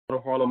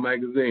of Harlem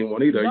Magazine.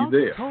 Juanita, are you Blog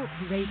there? Talk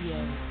Radio.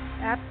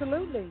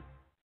 Absolutely.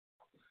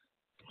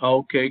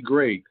 Okay,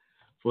 great.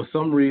 For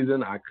some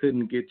reason, I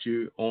couldn't get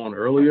you on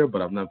earlier,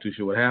 but I'm not too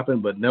sure what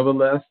happened. But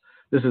nevertheless,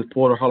 this is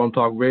Port of Harlem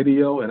Talk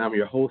Radio, and I'm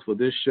your host for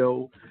this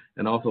show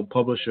and also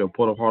publisher of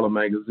Port of Harlem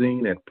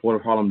Magazine at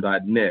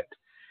portofharlem.net.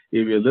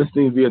 If you're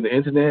listening via the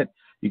internet,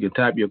 you can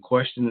type your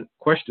questions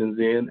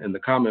in the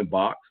comment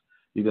box.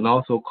 You can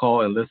also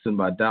call and listen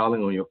by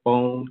dialing on your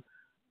phone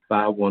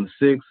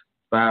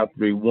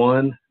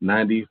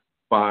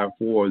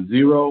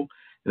 516-531-9540.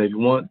 And if you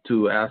want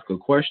to ask a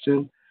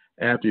question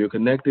after you're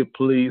connected,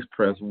 please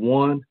press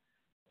 1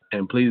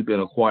 and please be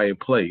in a quiet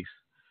place.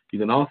 You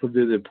can also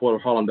visit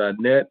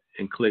portofharlem.net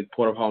and click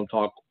Port of Harlem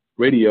Talk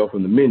Radio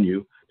from the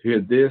menu to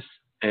hear this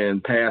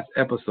and past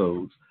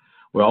episodes.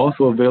 We're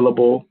also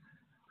available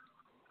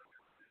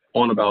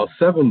on about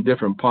 7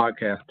 different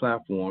podcast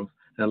platforms.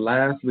 And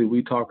lastly,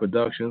 We Talk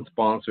Production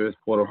sponsors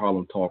Port of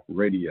Harlem Talk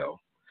Radio.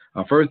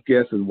 Our first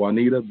guest is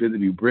Juanita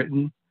Busy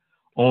Britton,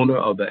 owner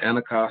of the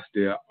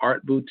Anacostia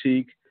Art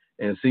Boutique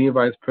and Senior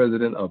Vice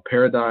President of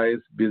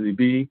Paradise Busy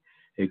Bee,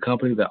 a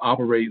company that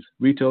operates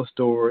retail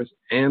stores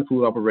and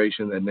food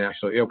operations at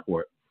National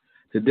Airport.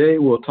 Today,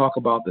 we'll talk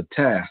about the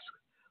task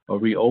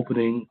of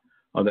reopening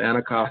of the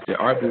Anacostia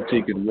Art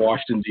Boutique in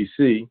Washington,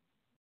 D.C.,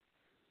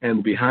 and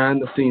the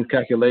behind-the-scenes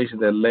calculations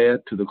that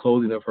led to the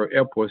closing of her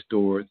airport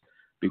stores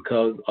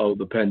because of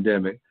the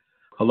pandemic.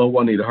 Hello,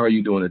 Juanita. How are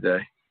you doing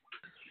today?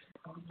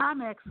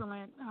 I'm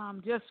excellent.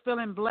 Just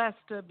feeling blessed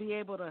to be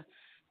able to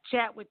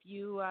chat with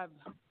you. I've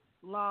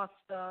lost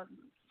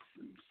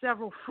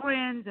several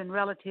friends and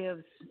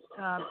relatives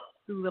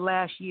through the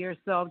last year,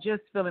 so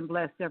just feeling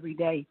blessed every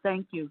day.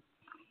 Thank you.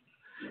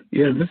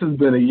 Yeah, this has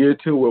been a year,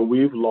 too, where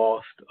we've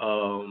lost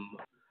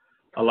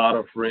a lot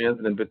of friends,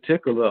 and in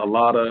particular, a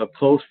lot of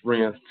close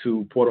friends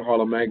to Port of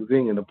Harlem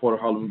Magazine and the Port of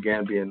Harlem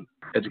Gambian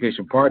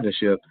Education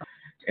Partnership.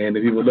 And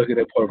if you were looking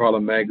at Port of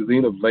Harlem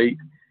Magazine of late,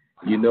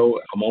 you know,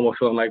 I'm almost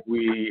feeling like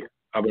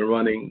I've been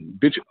running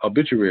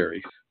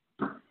obituaries.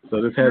 So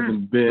this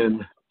hasn't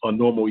been a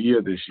normal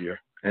year this year.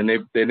 And they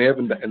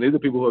haven't, and these are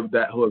people who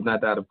have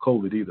not died of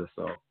COVID either.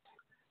 So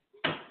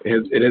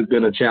it has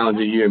been a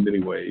challenging year in many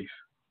ways.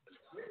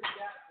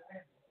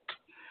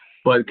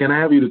 But can I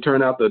have you to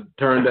turn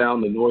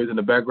down the noise in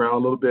the background a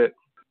little bit?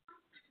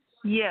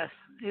 Yes,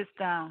 it's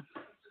down.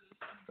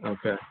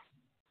 Okay.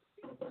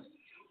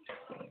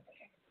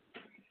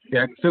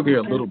 Yeah, I can still hear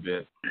a little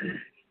bit.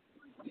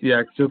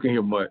 Yeah, I still can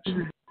hear much.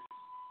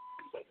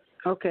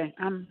 Okay,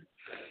 I'm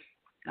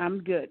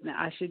good now.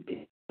 I should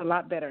be a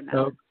lot better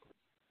now.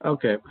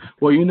 Okay.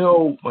 Well, you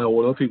know,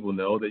 other people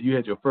know that you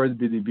had your first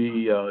Busy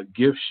Bee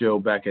gift show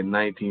back in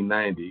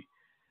 1990.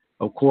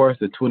 Of course,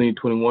 the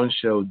 2021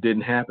 show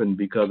didn't happen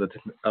because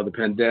of the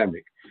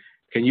pandemic.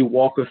 Can you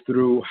walk us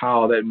through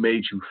how that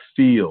made you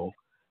feel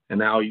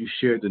and how you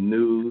shared the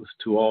news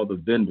to all the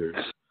vendors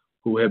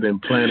who have been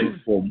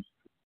planning for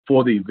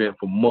the event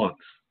for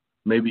months,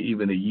 maybe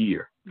even a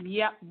year?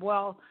 Yeah,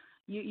 well,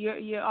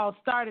 you all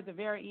start at the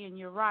very end.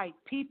 You're right.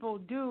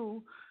 People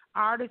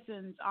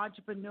artisans,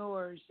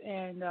 entrepreneurs,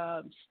 and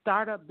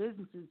startup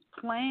businesses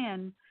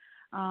plan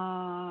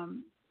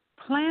them.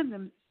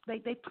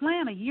 They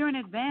plan a year in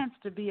advance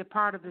to be a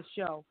part of the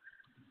show.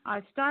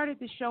 I started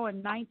the show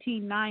in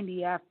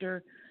 1990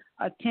 after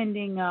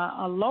attending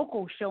a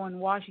local show in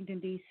Washington,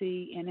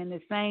 D.C., and in the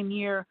same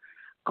year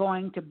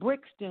going to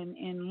Brixton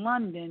in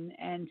London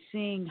and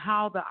seeing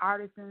how the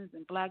artisans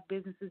and black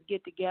businesses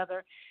get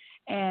together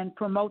and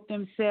promote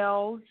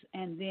themselves,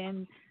 and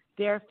then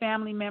their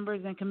family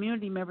members and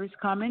community members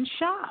come and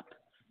shop.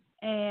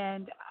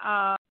 And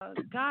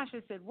gosh,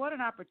 I said, what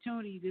an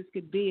opportunity this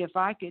could be if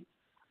I could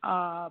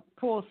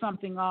pull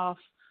something off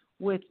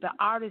with the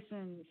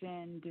artisans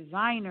and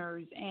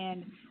designers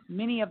and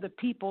many of the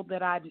people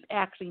that I'd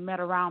actually met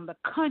around the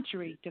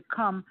country to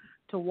come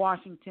to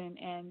Washington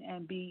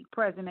and be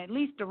present at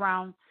least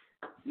around,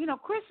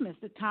 Christmas,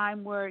 the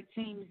time where it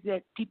seems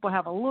that people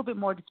have a little bit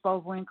more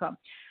disposable income.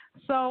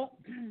 So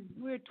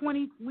we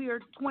are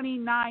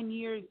 29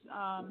 years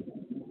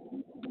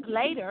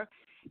later,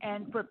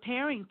 and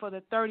preparing for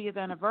the 30th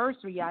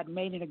anniversary. I'd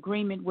made an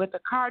agreement with a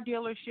car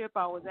dealership.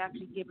 I was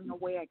actually giving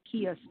away a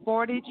Kia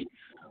Sportage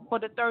for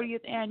the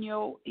 30th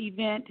annual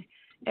event,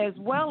 as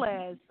well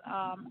as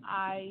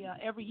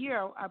every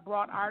year I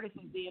brought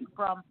artisans in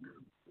from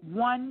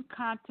one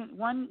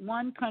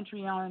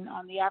country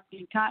on the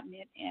African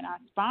continent, and I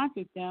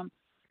sponsored them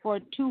for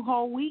 2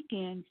 whole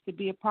weekends to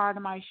be a part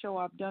of my show.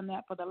 I've done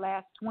that for the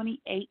last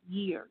 28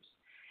 years.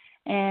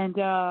 And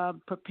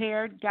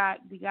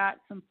we got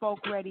some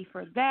folk ready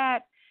for that.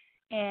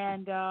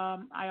 And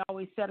I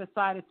always set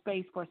aside a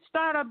space for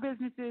startup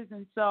businesses.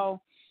 And so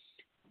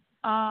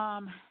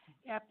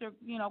after,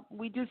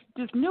 we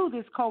just knew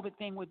this COVID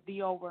thing would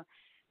be over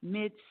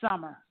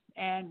midsummer.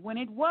 And when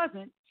it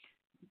wasn't,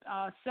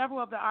 several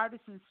of the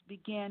artisans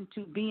began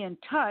to be in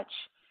touch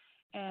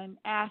and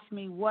ask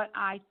me what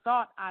I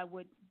thought I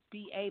would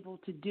be able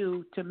to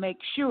do to make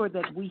sure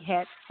that we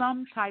had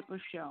some type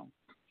of show.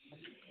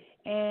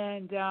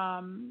 And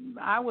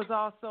I was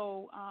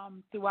also,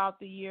 throughout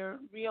the year,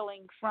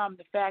 reeling from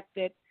the fact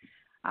that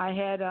I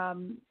had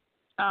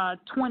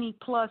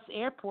 20-plus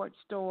airport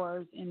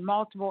stores in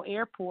multiple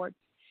airports,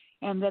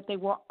 and that they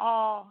were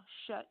all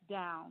shut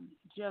down,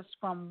 just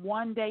from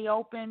one day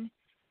open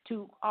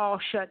to all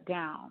shut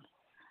down.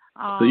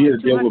 So you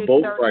had to deal with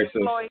both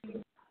prices.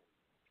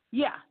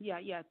 Yeah.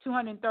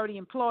 230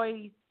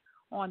 employees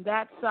on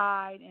that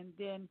side, and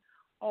then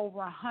over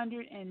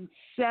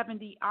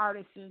 170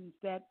 artisans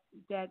that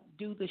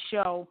do the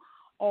show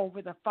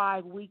over the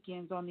 5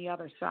 weekends on the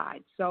other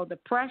side. So the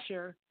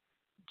pressure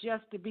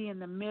just to be in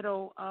the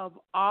middle of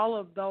all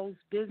of those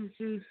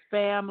businesses,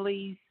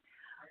 families,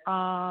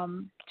 I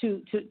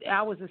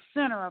was a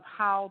center of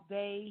how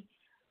they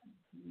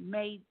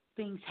made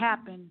things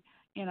happen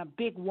in a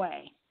big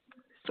way.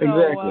 So,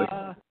 exactly.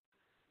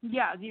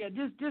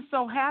 Just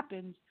so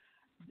happens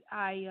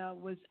I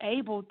was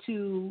able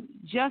to,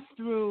 just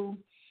through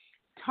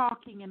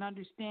talking and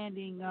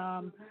understanding,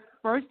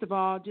 first of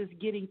all, just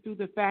getting through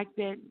the fact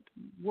that,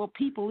 will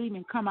people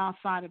even come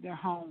outside of their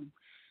home?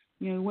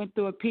 We went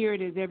through a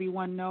period, as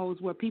everyone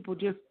knows, where people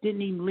just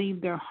didn't even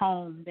leave their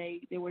home.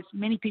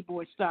 Many people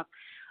were stuck.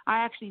 I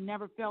actually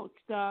never felt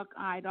stuck.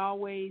 I'd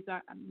always,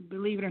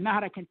 believe it or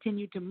not, I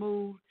continued to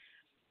move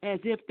as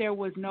if there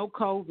was no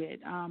COVID,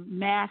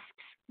 masks,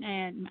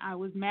 and I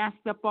was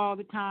masked up all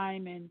the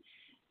time and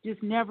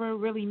just never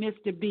really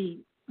missed a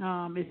beat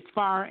as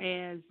far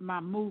as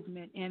my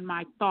movement and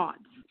my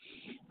thoughts,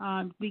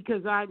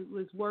 because I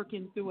was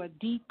working through a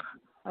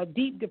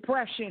deep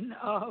depression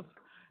of,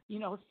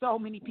 so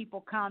many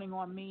people counting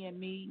on me and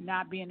me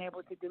not being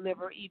able to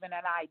deliver even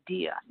an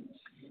idea.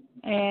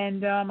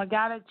 And I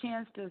got a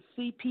chance to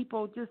see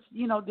people just,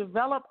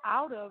 develop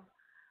out of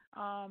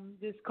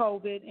this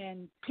COVID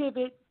and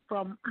pivot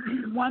from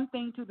one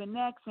thing to the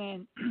next.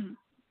 And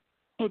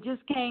it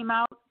just came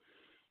out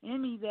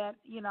in me that,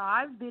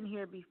 I've been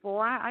here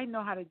before. I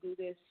know how to do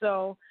this.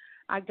 So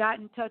I got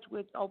in touch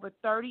with over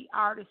 30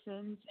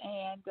 artisans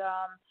and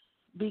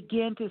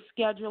began to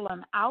schedule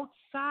an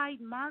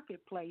outside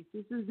marketplace.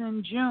 This is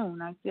in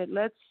June. I said,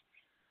 let's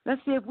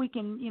see if we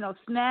can,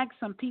 snag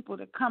some people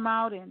to come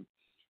out and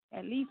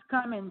at least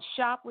come and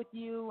shop with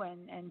you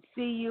and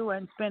see you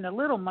and spend a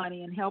little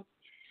money and help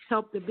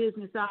the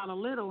business out a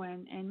little.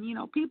 And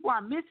people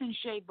are missing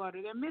shea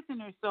butter. They're missing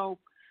their soap.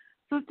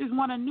 Sisters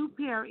want a new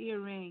pair of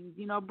earrings.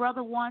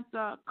 Brother wants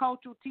a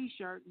cultural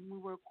T-shirt. And we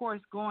were, of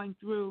course, going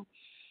through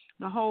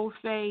the whole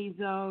phase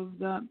of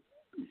the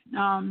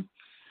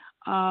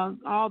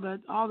all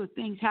the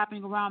things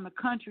happening around the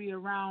country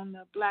around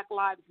the Black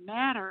Lives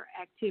Matter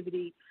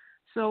activity.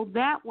 So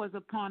that was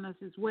upon us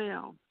as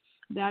well.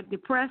 That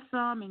depressed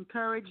some,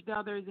 encouraged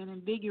others, and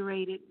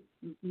invigorated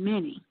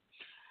many.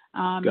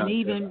 Gotcha.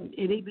 And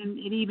it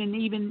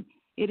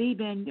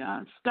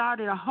even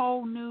started a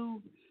whole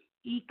new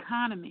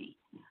economy.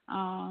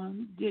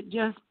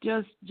 Just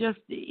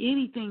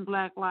anything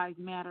Black Lives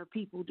Matter,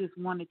 people just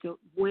wanted to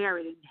wear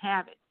it and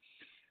have it.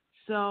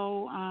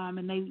 So,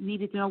 and they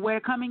needed to know where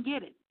to come and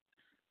get it.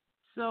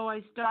 So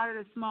I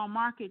started a small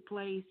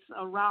marketplace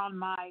around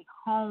my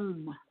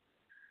home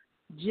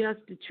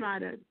just to try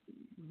to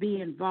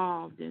be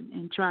involved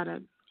and try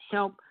to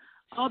help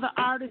other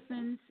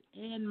artisans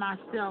and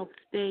myself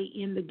stay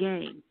in the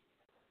game.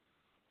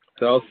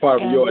 So that was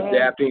part of your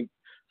adapting.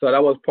 So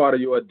that was part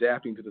of your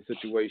adapting to the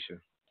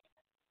situation.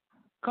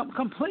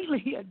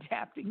 Completely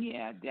adapting,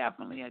 yeah,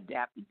 definitely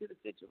adapting to the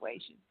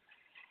situation.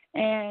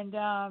 And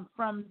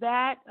from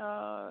that,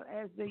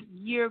 as the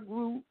year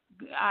grew,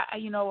 I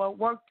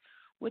worked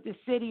with the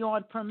city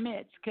on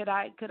permits. Could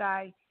I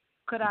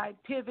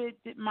pivot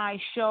my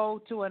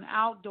show to an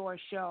outdoor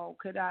show?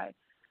 Could I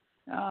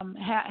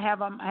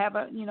have a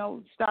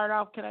start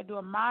off? Could I do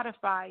a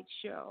modified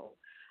show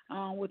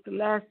with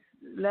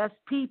less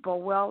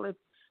people? Well,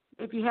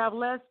 if you have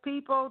less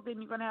people, then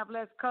you're going to have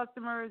less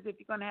customers. If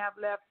you're going to have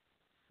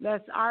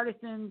less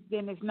artisans,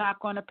 then it's not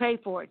going to pay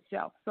for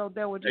itself. So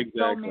there were just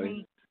so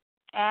many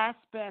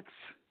aspects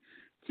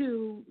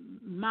to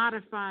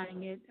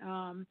modifying it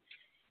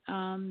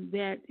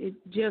that it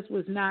just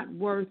was not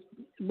worth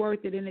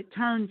it. And it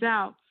turns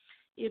out,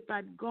 if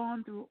I'd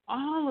gone through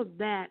all of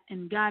that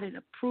and got it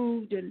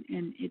approved and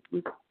it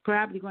was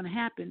probably going to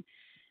happen,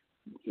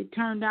 it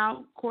turned out,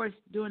 of course,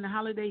 during the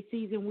holiday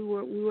season,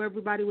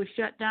 everybody was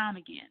shut down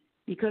again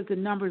because the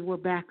numbers were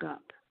back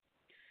up.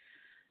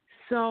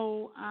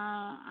 So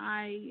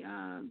I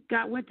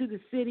went to the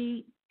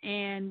city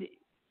and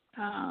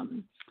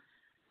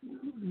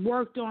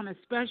worked on a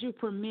special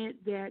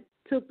permit that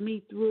took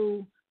me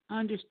through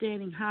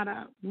understanding how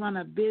to run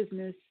a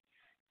business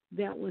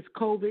that was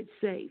COVID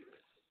safe.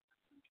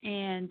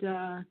 And,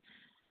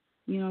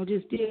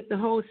 just did the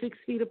whole 6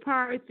 feet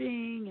apart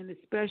thing and the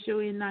special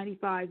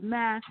N95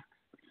 masks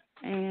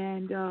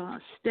and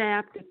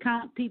staff to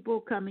count people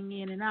coming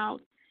in and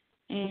out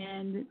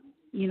and,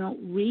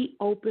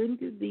 reopened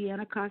the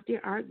Anacostia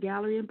Art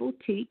Gallery and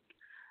Boutique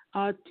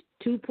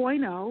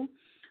 2.0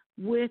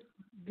 with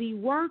the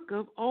work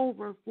of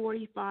over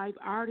 45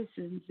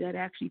 artisans that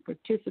actually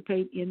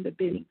participate in the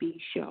Benny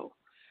B show.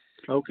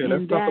 Okay, let's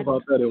And talk that's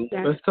about that.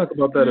 that. Let's talk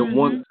about that in Mhm.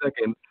 1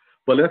 second.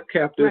 But let's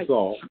cap this Right.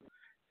 off.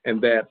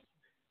 And that,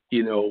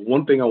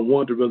 one thing I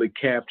want to really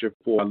capture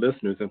for our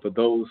listeners and for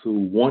those who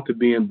want to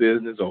be in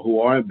business or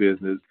who are in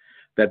business,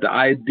 that the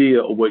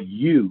idea of what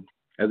you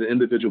as an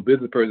individual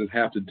business person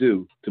have to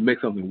do to make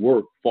something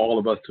work for all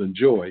of us to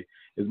enjoy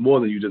is more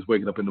than you just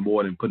waking up in the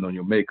morning and putting on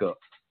your makeup.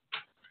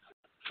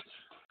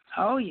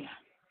 Oh yeah,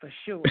 for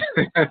sure.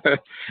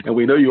 And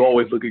we know you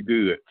always looking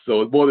good.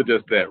 So it's more than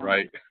just that,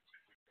 right?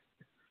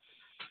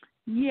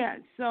 Yeah.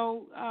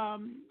 So,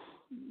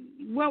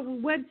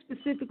 what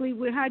specifically?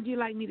 How'd you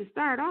like me to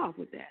start off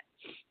with that?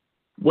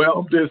 Well,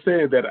 I'm just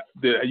saying that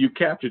you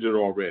captured it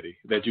already.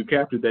 That you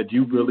captured that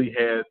you Mhm. really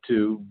had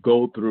to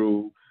go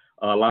through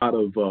a lot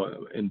of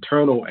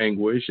internal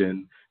anguish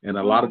and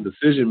a lot of Oh,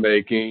 decision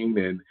making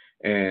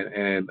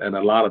and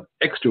a lot of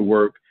extra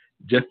work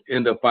just to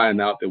end up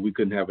finding out that we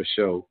couldn't have a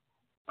show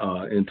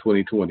in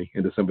 2020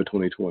 in December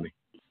 2020.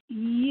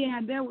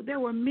 yeah. There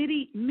were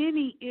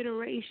many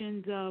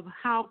iterations of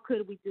how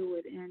could we do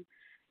it,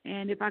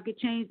 and if I could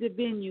change the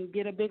venue,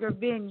 get a bigger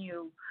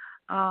venue,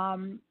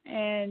 and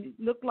it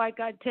looked like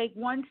I'd take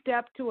one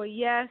step to a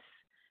yes,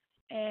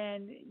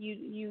 and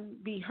you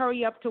be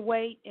hurry up to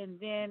wait, and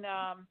then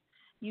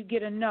you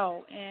get a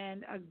no.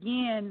 And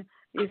again,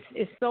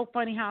 it's so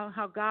funny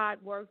how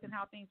God works and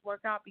how things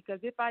work out, because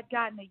if I'd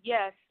gotten a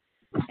yes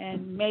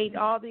and made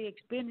all the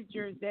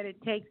expenditures that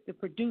it takes to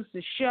produce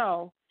a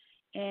show,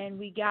 and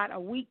we got a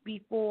week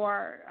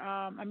before,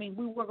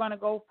 we were going to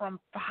go from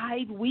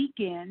 5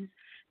 weekends.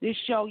 This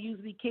show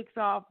usually kicks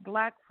off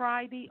Black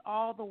Friday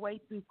all the way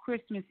through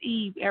Christmas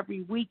Eve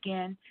every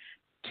weekend,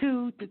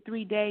 2 to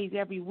 3 days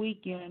every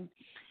weekend.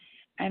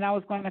 And I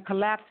was going to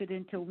collapse it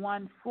into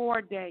one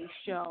 4-day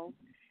show.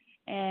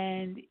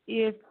 And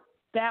if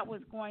that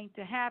was going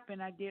to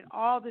happen, I did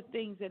all the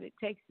things that it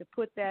takes to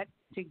put that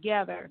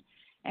together,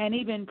 and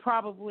even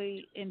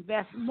probably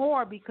invest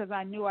more, because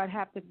I knew I'd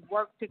have to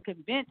work to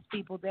convince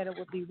people that it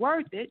would be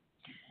worth it.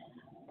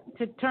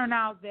 To turn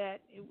out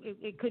that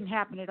it couldn't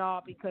happen at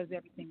all because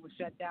everything was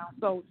shut down.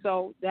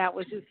 So that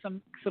was just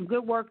some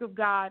good work of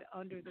God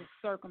under the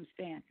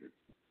circumstances.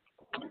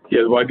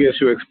 Yeah, well, I guess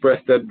you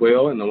expressed that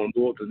well, and I'm going to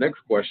move on to the next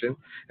question,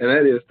 and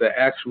that is the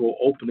actual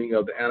opening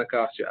of the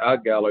Anacostia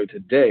Art Gallery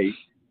today,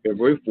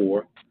 February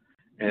 4th,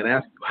 and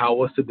ask how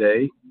was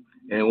today,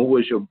 and what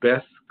was your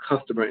best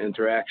customer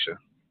interaction?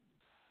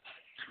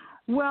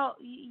 Well,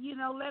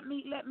 let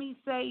me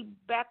say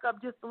back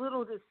up just a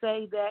little to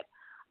say that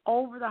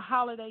over the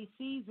holiday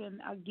season,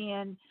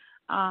 again,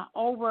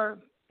 over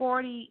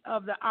 40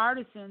 of the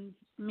artisans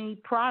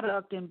made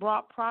product and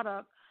brought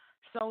product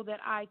so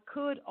that I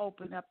could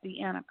open up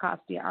the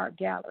Anacostia Art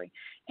Gallery,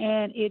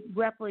 and it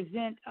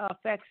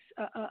affects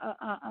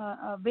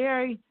a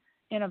very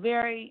in a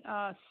very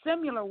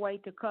similar way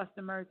to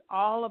customers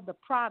all of the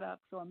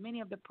products, or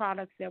many of the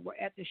products that were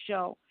at the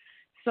show.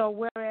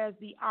 So whereas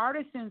the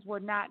artisans were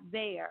not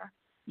there,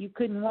 you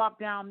couldn't walk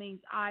down these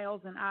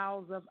aisles and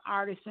aisles of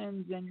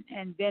artisans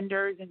and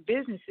vendors and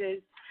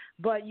businesses,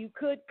 but you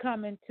could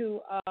come into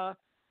a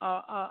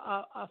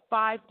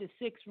 5 to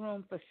 6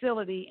 room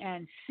facility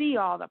and see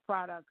all the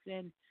products.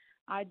 And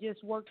I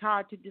just worked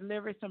hard to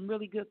deliver some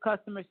really good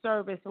customer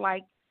service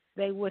like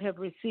they would have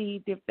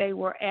received if they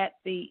were at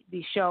the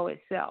show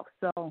itself.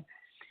 So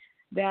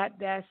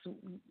that's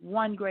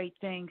one great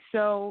thing.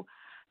 So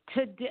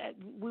today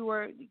we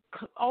were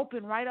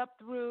open right up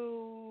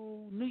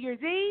through New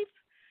Year's Eve.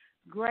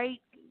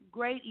 Great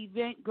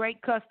event,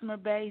 great customer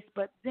base.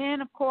 But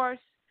then, of course,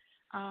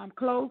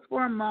 closed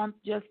for a month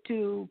just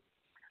to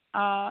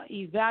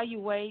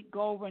evaluate,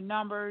 go over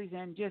numbers,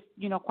 and just,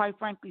 quite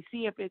frankly,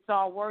 see if it's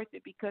all worth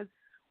it. Because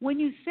when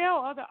you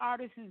sell other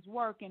artisans'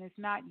 work and it's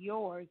not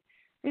yours,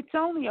 it's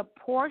only a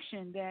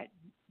portion that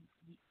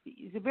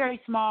is a very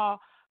small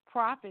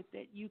profit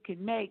that you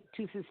can make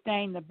to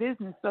sustain the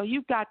business. So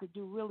you've got to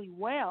do really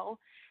well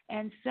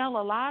and sell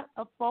a lot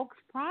of folks'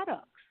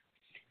 products,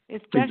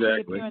 especially if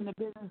Exactly. you're in the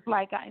business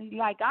like I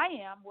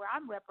am, where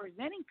I'm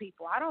representing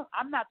people.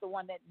 I'm not the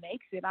one that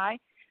makes it. I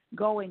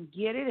go and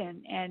get it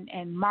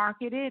and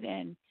market it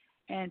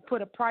and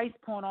put a price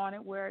point on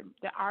it where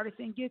the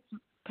artisan gets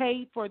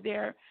paid for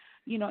their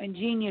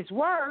ingenious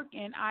work,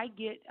 and I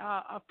get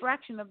a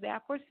fraction of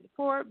that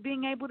for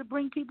being able to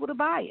bring people to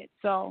buy it.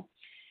 So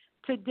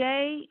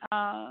today,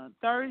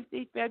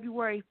 Thursday,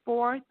 February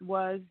 4th,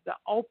 was the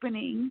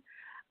opening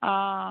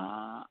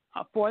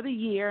for the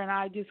year, and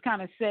I just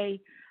kind of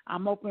say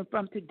I'm open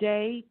from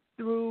today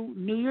through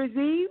New Year's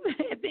Eve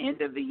at the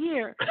end of the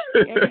year.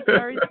 Every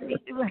Thursday.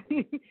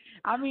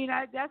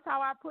 That's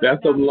how I put it.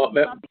 That's some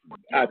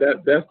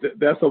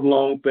that's some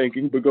long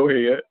thinking, but go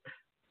ahead.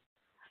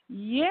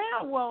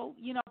 Yeah, well,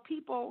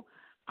 people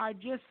are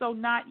just so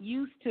not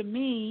used to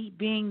me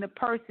being the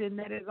person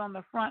that is on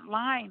the front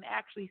line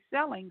actually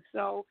selling.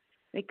 So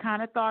they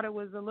kind of thought it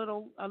was a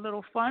little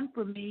fun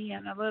for me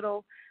and a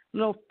little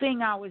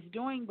thing I was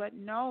doing. But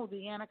no,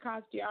 the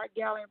Anacostia Art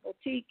Gallery and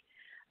Boutique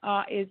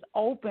is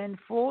open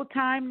full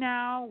time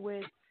now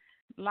with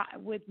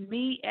with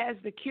me as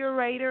the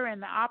curator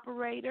and the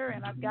operator,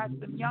 and I've got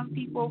some young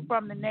people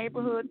from the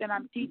neighborhood that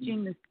I'm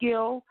teaching the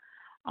skill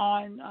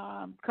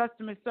on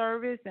customer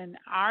service and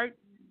art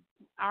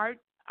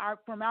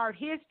from art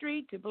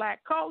history to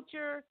Black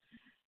culture.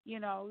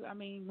 I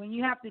mean, when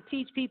you have to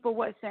teach people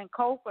what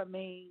Sankofa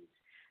means,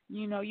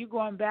 you're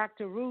going back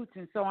to roots.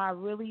 And so I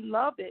really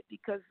love it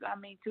because, I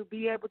mean, to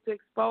be able to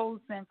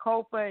expose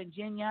Sankofa and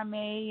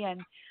Jinyame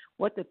and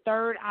what the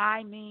third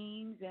eye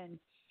means and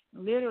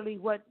literally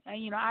what,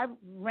 I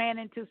ran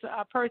into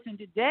a person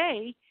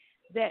today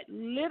that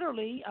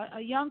literally,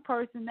 a young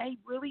person, they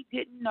really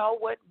didn't know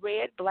what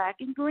red, black,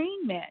 and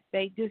green meant.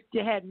 They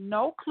had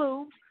no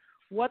clue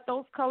what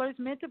those colors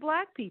meant to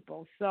Black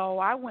people. So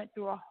I went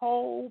through a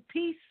whole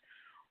piece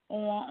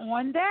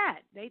on that.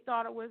 They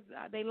thought it was,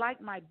 they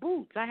liked my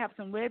boots. I have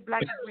some red,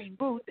 black, and green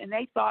boots, and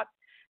they thought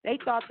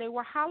they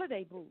were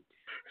holiday boots.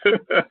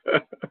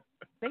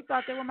 They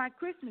thought they were my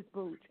Christmas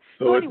boots.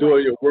 So anyway, in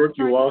doing your work,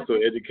 you also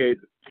educate.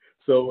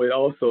 So it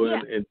also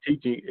in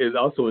teaching is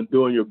also in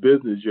doing your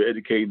business, you're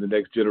educating the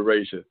next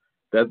generation.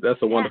 That's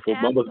a wonderful.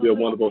 That must be a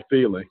wonderful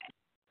feeling.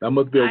 That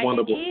must be a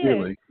wonderful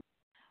feeling.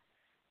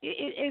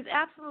 It is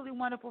absolutely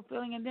wonderful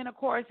feeling. And then of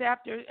course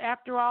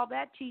after all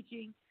that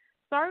teaching,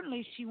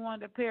 certainly she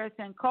wanted a pair of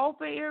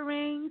Sankofa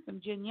earrings, some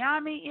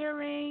Jinyame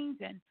earrings,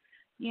 and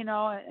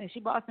and she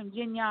bought some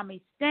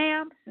Jinyame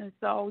stamps, and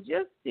so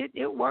just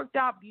it worked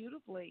out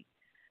beautifully.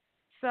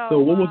 So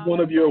what was one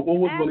of your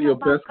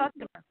best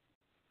customers?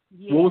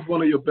 Yeah. What was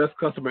one of your best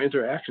customer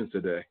interactions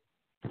today?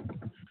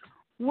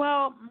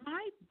 Well,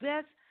 my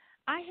best,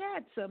 I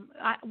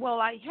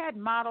had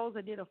models.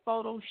 I did a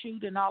photo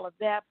shoot and all of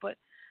that, but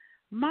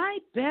my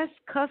best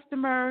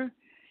customer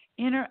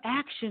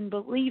interaction,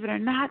 believe it or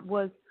not,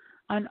 was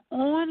an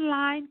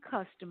online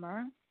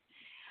customer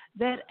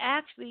that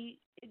actually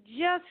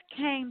just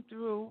came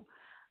through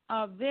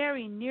a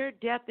very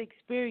near-death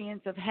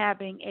experience of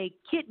having a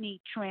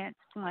kidney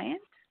transplant.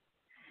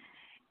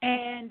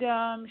 And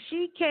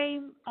she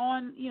came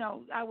on,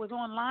 I was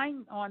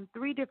online on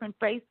 3 different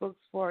Facebooks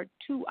for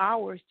 2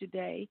 hours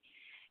today,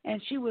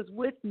 and she was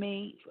with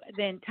me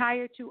the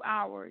entire 2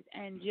 hours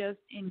and just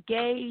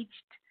engaged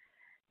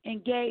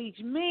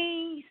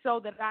me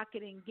so that I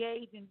could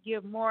engage and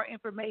give more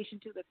information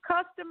to the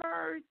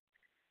customers.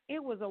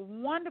 It was a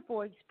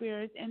wonderful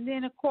experience. And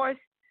then, of course,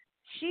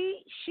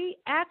 she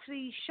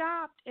actually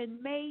shopped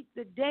and made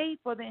the day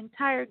for the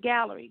entire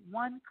gallery,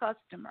 one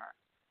customer.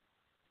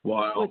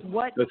 Wow. With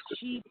what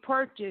she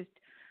purchased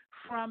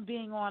from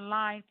being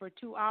online for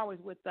 2 hours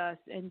with us.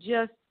 And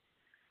just,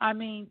 I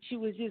mean, she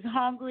was just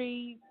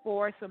hungry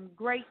for some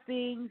great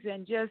things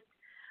and just,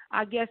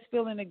 I guess,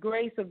 feeling the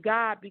grace of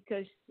God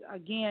because,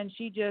 again,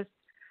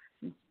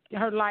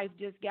 her life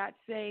just got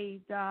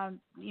saved,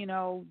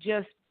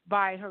 just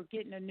by her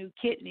getting a new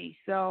kidney.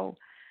 So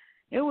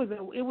that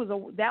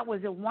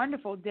was a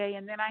wonderful day.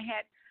 And then I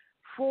had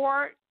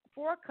four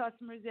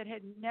customers that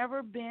had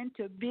never been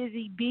to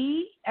Busy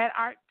Bee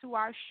to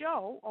our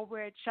show over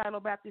at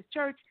Shiloh Baptist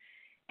Church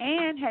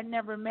and had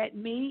never met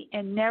me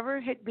and never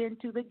had been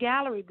to the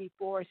gallery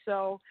before.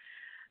 So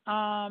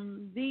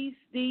these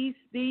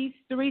 3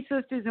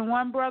 sisters and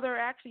 1 brother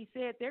actually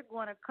said they're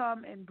going to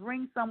come and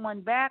bring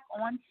someone back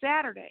on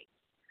Saturday.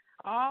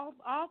 All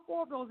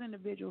 4 of those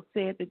individuals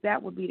said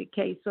that would be the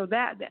case. So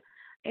that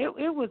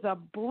it was a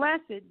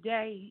blessed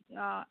day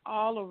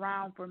all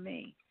around for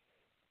me.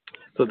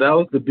 So that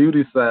was the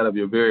beauty side of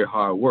your very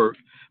hard work.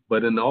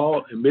 But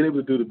being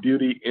able to do the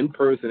beauty in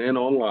person and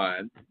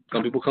online,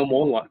 some people come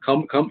online,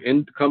 come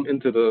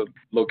into the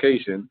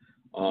location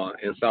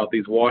in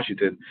Southeast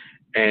Washington,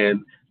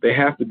 and they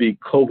have to be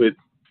COVID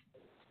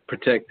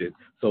protected.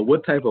 So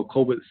what type of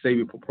COVID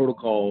safety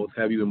protocols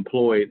have you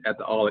employed at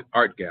the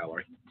Art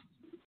Gallery?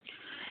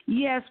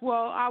 Yes,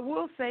 well, I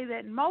will say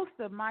that most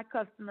of my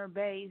customer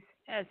base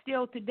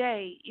still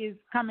today is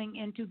coming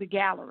into the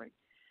gallery.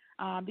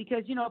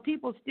 Because,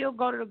 people still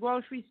go to the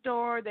grocery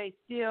store, they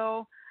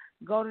still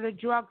go to the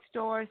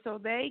drugstore, so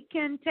they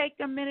can take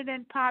a minute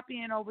and pop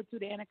in over to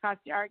the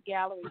Anacostia Art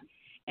Gallery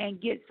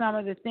and get some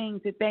of the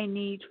things that they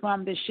need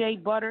from the shea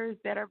butters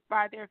that are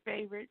by their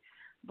favorite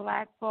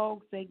Black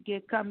folks. They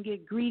come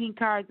get greeting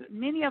cards.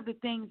 Many of the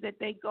things that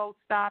they go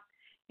stop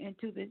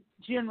into the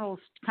general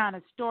kind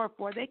of store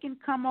for, they can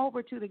come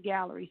over to the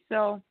gallery.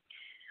 So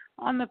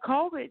on the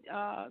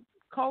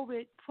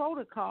COVID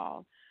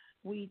protocol,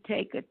 we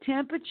take a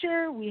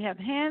temperature, we have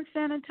hand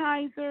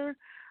sanitizer,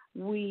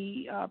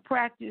 we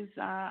practice,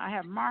 I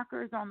have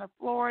markers on the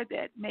floor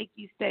that make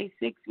you stay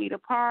 6 feet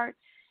apart,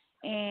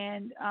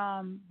 and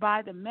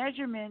by the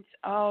measurements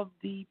of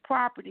the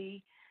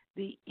property,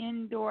 the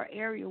indoor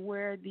area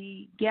where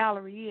the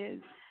gallery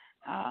is,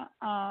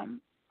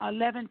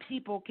 11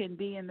 people can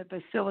be in the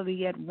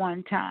facility at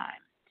one time.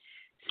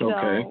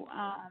 Okay. So,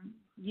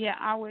 yeah,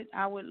 I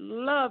would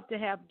love to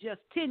have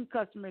just 10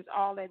 customers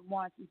all at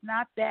once. It's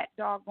not that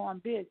doggone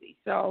busy.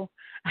 So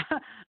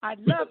I'd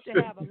love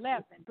to have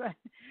 11,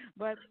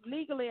 but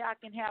legally I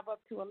can have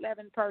up to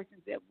 11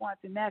 persons at once,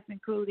 and that's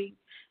including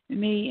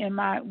me and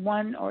my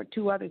 1 or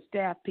 2 other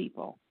staff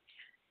people.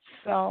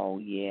 So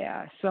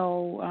yeah,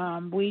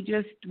 so we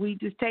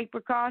just take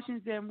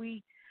precautions,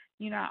 and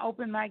I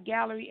open my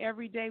gallery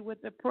every day with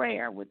a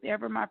prayer.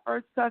 Whatever my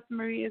first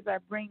customer is, I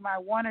bring my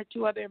one or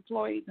two other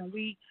employees, and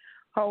we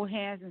hold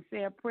hands and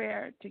say a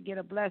prayer to get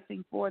a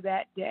blessing for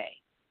that day.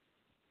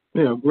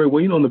 Yeah, great.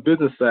 Well, on the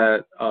business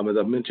side, as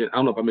I mentioned, I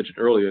don't know if I mentioned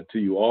earlier to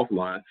you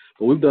offline,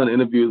 but we've done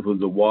interviews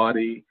with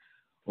Zawadi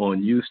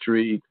on U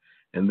Street,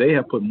 and they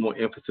have put more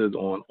emphasis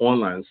on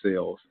online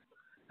sales.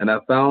 And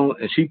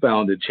she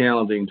found it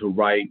challenging to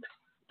write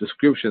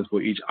descriptions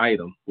for each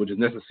item, which is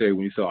necessary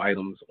when you sell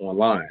items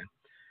online.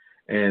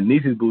 And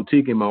Nisi's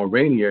Boutique in Mount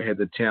Rainier had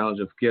the challenge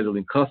of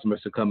scheduling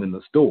customers to come in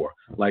the store.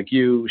 Like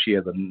you, she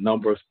has a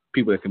number of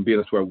people that can be in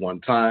the store at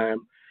one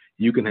time.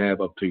 You can have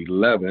up to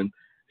 11.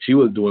 She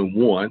was doing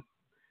one.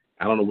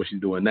 I don't know what she's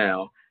doing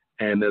now.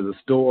 And there's a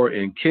store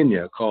in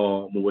Kenya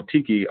called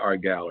Mwatiki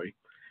Art Gallery.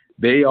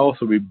 They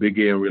also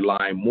began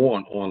relying more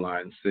on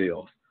online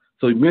sales.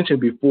 So you mentioned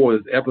before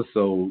this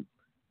episode,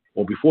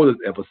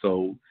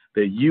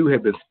 that you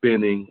have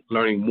been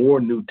learning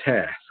more new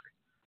tasks.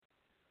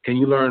 Can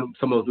you learn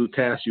some of those new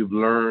tasks you've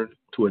learned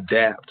to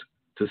adapt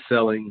to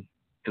selling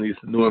in this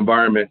new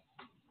environment?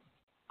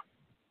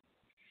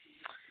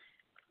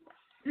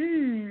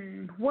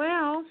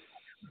 Well,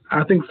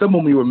 I think some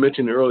of them you were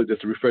mentioning earlier,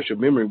 just to refresh your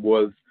memory,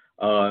 was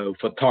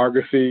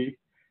photography.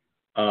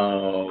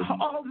 Oh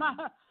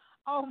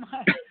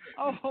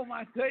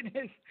my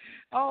goodness!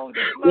 Oh,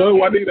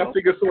 well, I think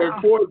it's so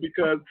important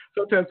because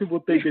sometimes people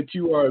think that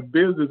you are a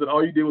business and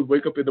all you did was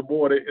wake up in the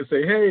morning and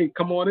say, "Hey,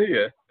 come on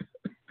in."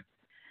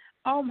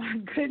 Oh my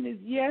goodness!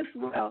 Yes,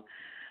 well,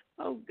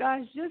 oh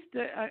gosh, just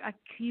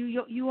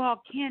you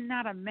all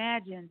cannot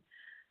imagine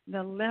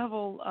the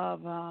level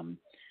of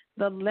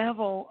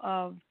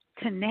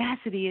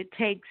tenacity it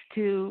takes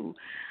to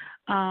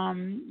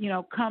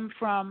come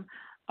from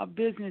a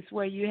business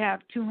where you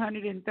have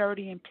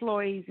 230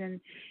 employees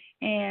and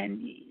I've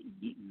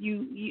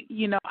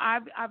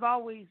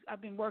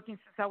been working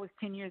since I was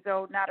 10 years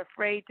old, not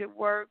afraid to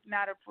work,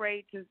 not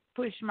afraid to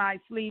push my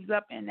sleeves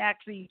up and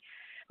actually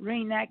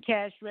ring that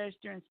cash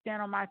register and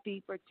stand on my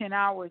feet for 10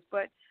 hours.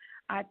 But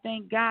I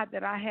thank God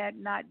that I had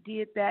not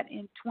did that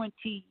in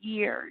 20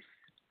 years.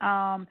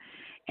 And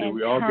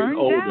we all get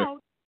older.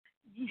 Out,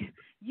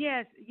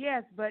 yes,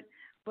 but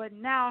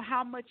now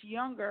how much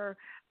younger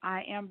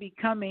I am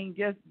becoming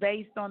just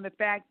based on the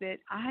fact that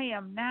I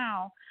am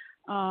now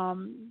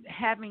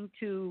having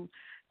to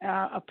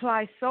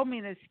apply so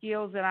many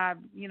skills that I've,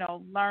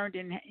 learned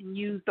and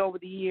used over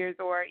the years,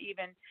 or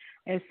even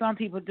as some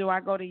people do, I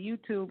go to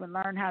YouTube and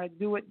learn how to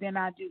do it, then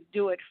I just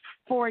do it.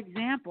 For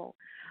example,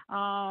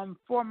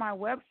 for my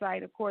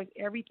website, of course,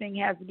 everything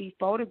has to be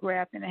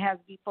photographed, and it has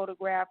to be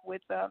photographed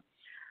with a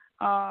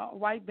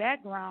white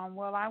background.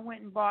 Well, I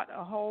went and bought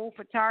a whole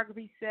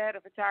photography set,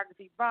 a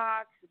photography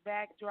box, a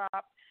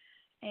backdrop,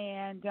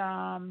 and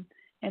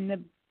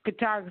the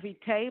photography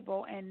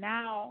table, and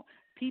now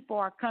people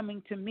are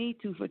coming to me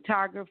to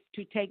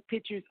take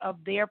pictures of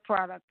their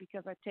product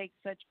because I take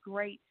such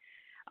great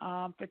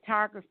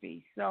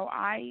photography. So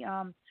I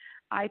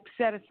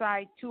set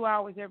aside 2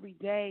 hours every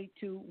day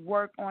to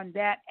work on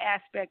that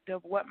aspect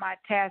of what my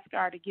tasks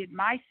are, to get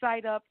my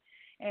site up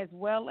as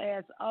well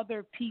as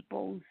other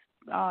people's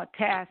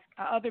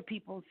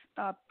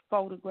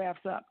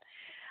photographs up.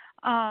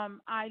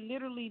 I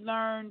literally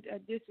learned,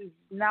 this is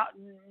not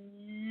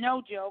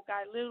no joke,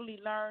 I literally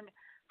learned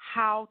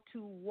how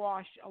to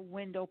wash a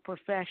window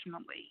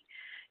professionally.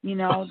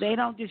 They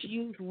don't just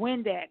use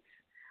Windex.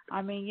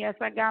 I mean, yes,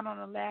 I got on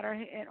a ladder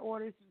and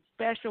ordered some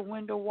special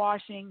window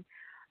washing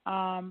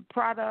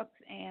products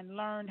and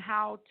learned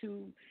how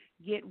to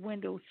get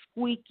windows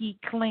squeaky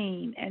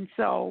clean. And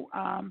so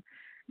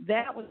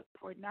that was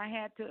important. I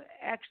had to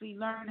actually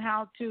learn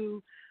how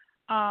to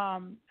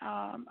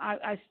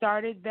I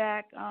started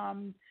back.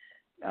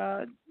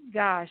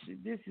 Gosh,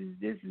 this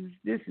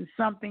is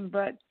something.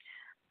 But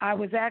I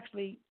was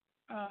actually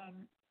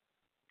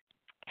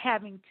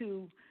having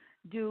to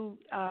do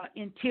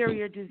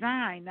interior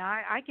design.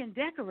 Now I can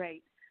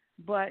decorate,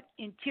 but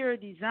interior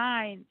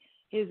design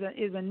is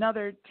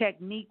another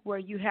technique where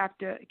you have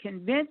to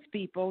convince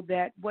people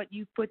that what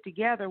you put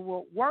together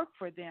will work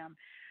for them.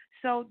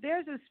 So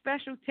there's a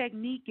special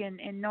technique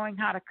in knowing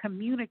how to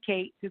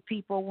communicate to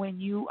people when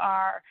you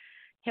are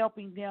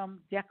helping them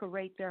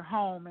decorate their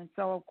home. And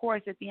so, of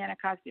course, at the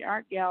Anacostia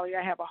Art Gallery,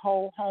 I have a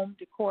whole home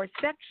decor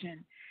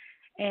section.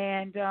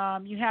 And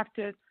you have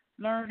to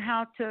learn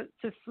how to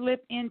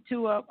slip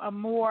into a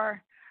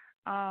more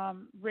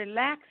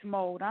relaxed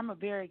mode. I'm a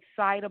very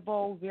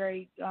excitable,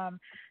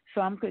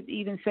 some could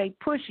even say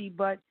pushy,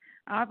 but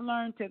I've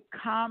learned to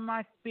calm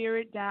my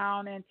spirit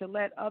down and to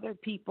let other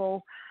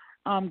people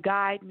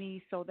guide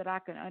me so that I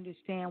can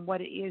understand what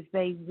it is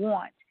they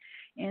want.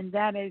 And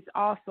that is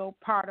also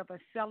part of a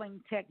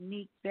selling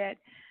technique that,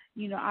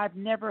 I've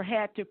never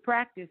had to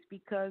practice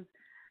because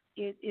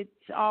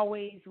it's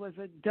always was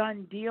a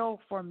done deal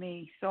for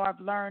me. So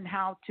I've learned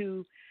how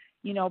to,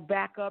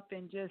 back up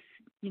and just,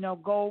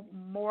 go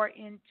more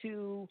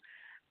into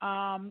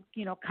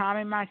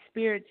calming my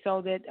spirit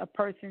so that a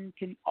person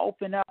can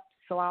open up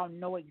so I'll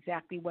know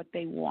exactly what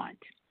they want.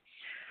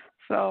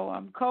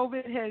 So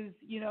COVID has,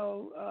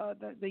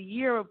 the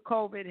year of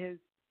COVID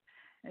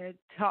has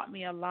taught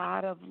me a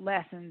lot of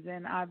lessons,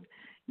 and I've,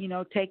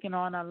 taken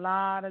on a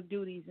lot of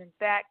duties. In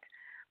fact,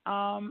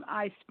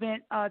 I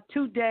spent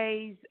 2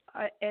 days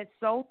at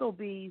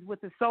Sotheby's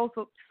with the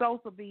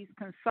Sotheby's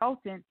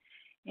consultant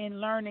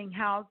in learning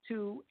how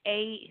to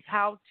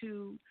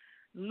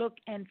look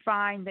and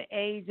find the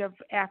age of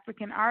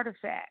African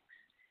artifacts.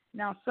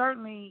 Now,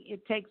 certainly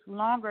it takes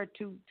longer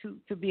to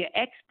be an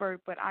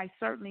expert, but I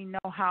certainly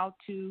know how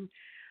to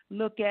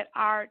look at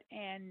art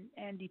and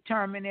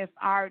determine if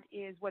art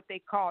is what they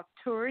call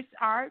tourist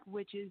art,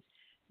 which is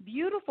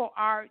beautiful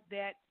art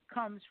that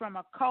comes from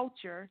a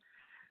culture,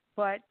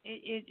 but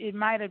it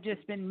might have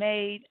just been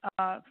made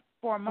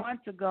 4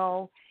 months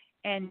ago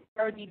and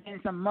dirtied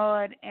in some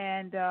mud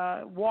and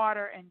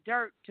water and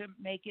dirt to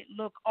make it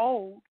look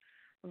old,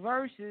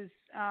 versus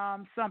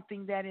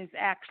something that is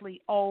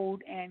actually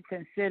old and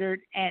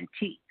considered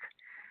antique.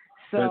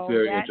 So that's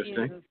very that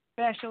interesting. is a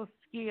special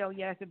skill.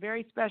 Yeah, it's a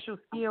very special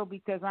skill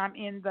because I'm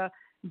in the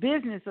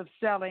business of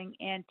selling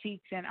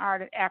antiques and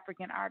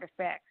African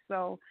artifacts.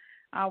 So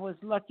I was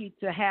lucky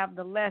to have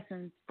the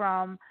lessons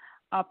from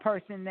a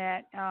person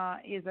that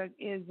is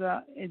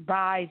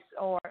advised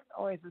or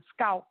is a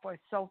scout for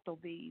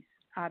Sotheby's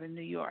out of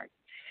New York.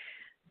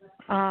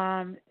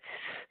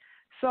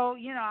 So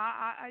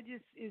I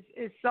just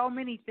it's so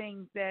many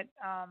things that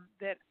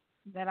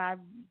I've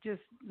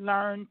just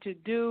learned to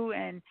do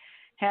and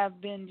have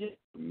been just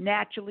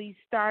naturally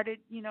started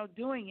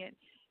doing it.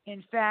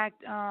 In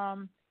fact,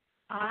 I'm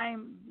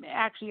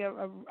actually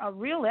a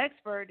real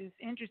expert. It's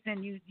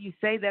interesting you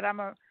say that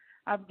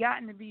I've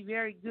gotten to be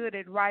very good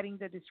at writing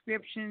the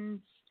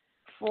descriptions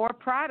for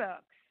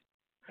products.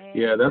 And,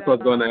 yeah, that's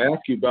what I was going to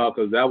ask you about,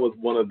 because that was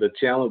one of the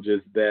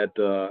challenges that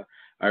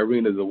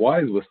Irina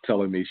Zawadi was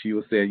telling me. She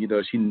was saying,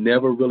 she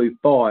never really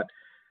thought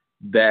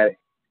that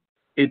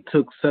it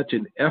took such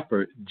an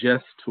effort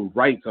just to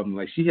write something.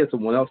 Like, she had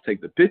someone else take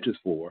the pictures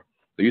for her,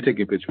 so you're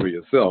taking a picture for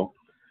yourself,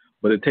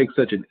 but it takes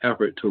such an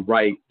effort to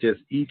write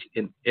just each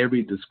and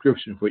every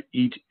description for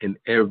each and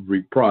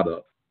every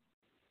product.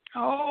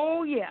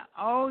 Oh yeah,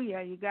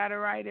 you got to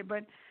write it.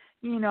 But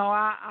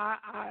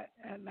I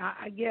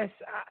guess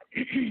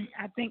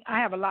I think I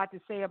have a lot to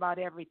say about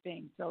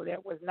everything, so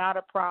that was not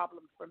a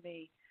problem for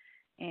me.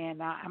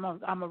 And I'm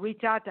gonna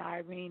reach out to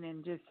Irene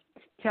and just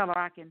tell her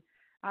I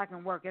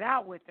can work it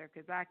out with her,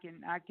 because I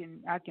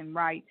can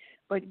write.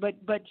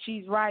 But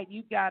she's right.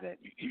 You gotta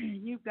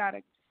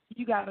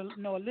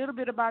know a little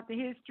bit about the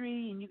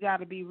history, and you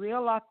gotta be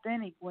real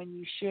authentic when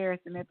you share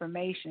some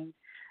information.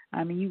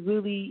 I mean, you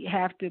really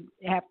have to,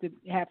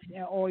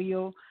 or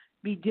you'll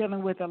be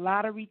dealing with a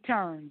lot of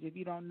returns if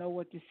you don't know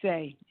what to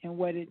say and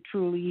what it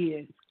truly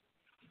is.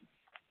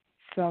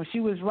 So she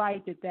was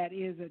right that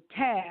is a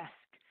task,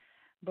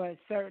 but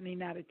certainly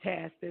not a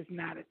task that's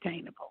not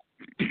attainable.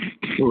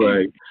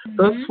 Right.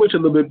 Let's switch a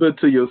little bit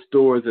to your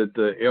stores at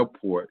the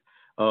airport.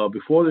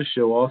 Before the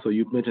show, also,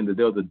 you mentioned that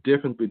there was a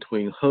difference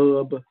between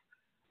hub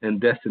and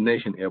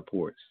destination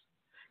airports.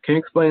 Can you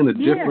explain the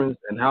difference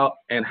and how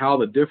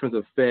the difference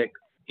affects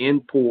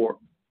in-airport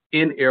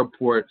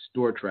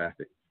store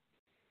traffic?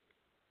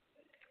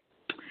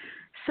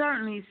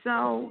 Certainly.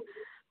 So,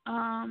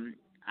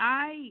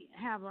 I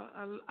have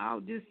I'll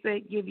just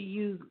say,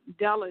 use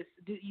Dulles,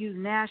 use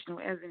National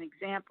as an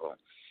example.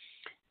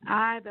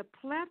 The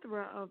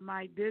plethora of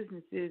my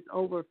businesses,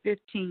 over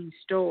 15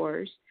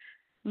 stores,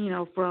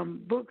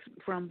 from Brooks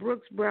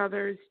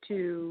Brothers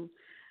to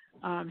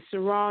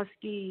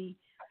Swarovski,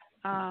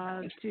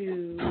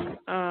 to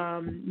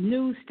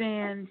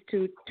newsstands,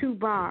 to 2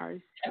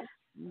 bars,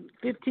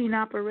 15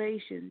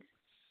 operations,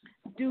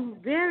 do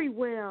very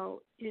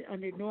well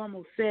under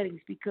normal settings,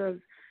 because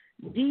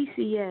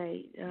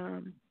DCA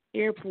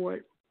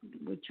Airport,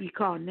 which we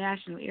call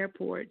National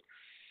Airport,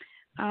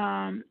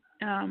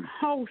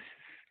 hosts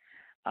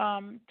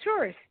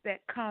tourists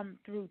that come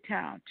through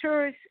town.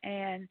 Tourists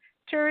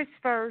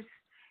first,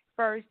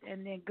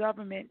 and then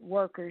government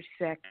workers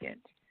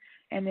second,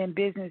 and then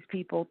business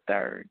people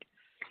third.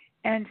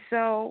 And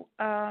so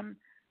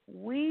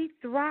we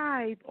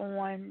thrive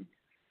on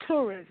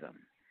tourism.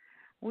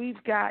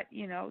 We've got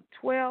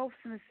 12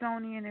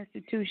 Smithsonian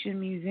Institution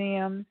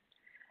museums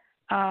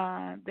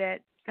that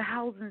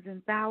thousands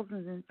and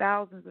thousands and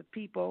thousands of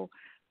people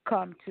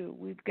come to.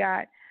 We've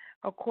got,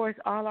 of course,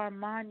 all our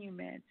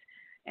monuments,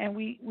 and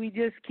we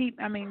just keep.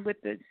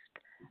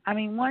 At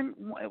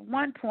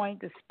one point,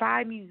 the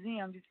Spy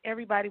Museum, just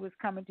everybody was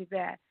coming to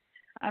that.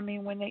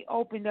 When they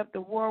opened up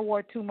the World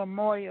War II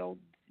Memorial,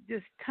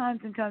 just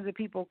tons and tons of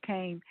people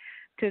came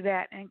to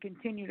that and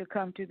continue to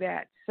come to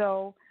that.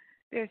 So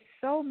there's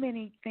so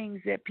many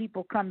things that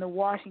people come to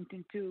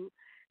Washington to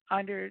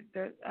under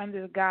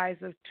the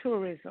guise of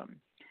tourism.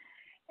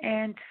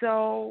 And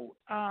so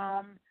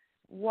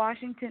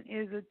Washington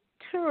is a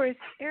tourist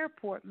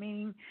airport,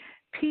 meaning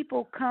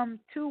people come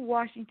to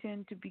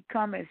Washington to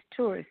become as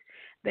tourists.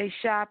 They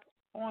shop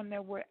on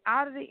their way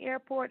out of the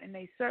airport, and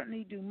they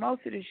certainly do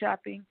most of the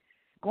shopping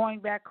going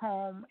back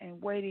home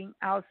and waiting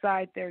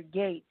outside their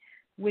gate,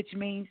 which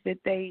means that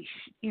they,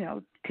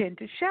 tend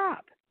to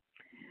shop.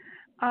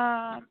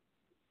 The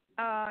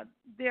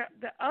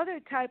other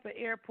type of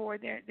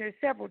airport, there's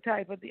several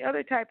types, but the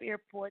other type of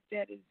airport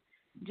that is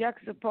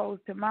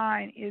juxtaposed to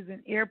mine is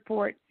an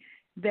airport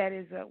that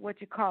is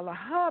what you call a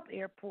hub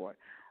airport,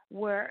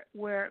 where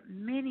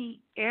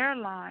many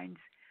airlines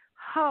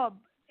hub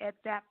at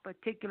that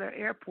particular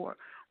airport,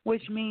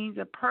 which means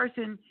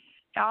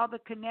all the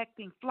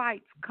connecting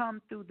flights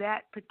come through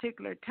that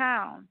particular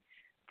town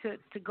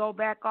to go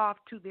back off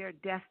to their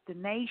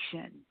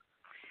destination.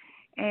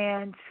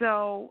 And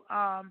so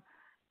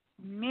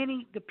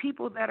the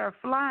people that are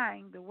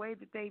flying, the way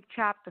that they've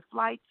chopped the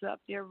flights up,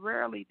 there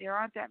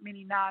aren't that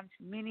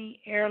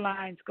many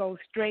airlines go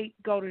to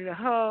the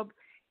hub,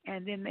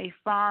 and then they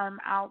farm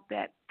out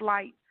that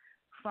flight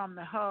from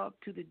the hub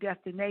to the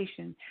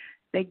destination.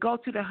 They go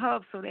to the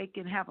hub so they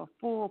can have a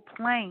full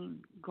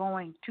plane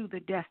going to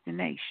the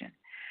destination.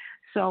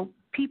 So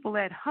people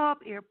at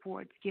hub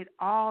airports get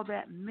all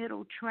that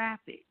middle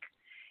traffic,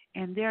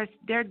 and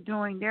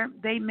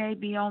they may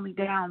be only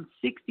down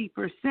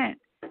 60%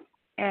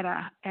 at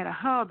a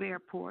hub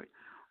airport,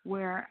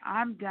 where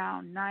I'm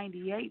down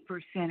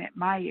 98% at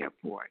my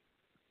airport.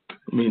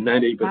 I mean,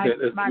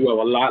 98%. You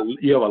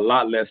have a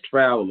lot less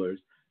travelers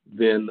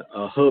than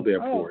a hub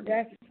airport.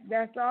 Oh,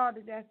 that's all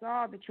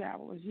the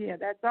travelers. Yeah,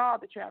 that's all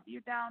the travel.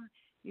 You're down.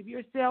 If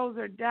your sales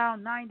are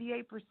down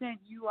 98%,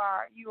 you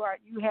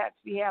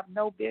have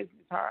no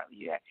business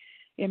hardly.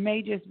 It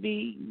may just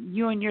be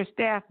you and your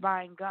staff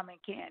buying gum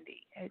and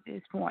candy at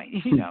this point.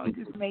 It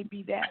just may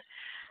be that.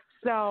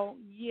 So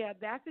yeah,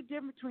 that's the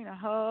difference between a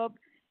hub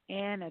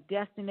and a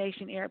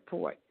destination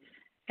airport.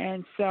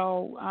 And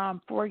so,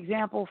 for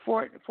example,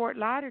 Fort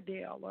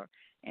Lauderdale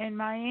and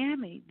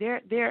Miami,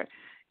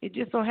 it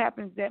just so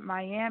happens that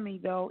Miami,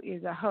 though,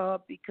 is a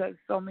hub because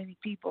so many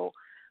people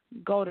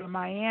go to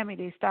Miami.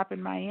 They stop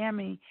in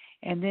Miami,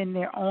 and then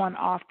they're on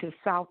off to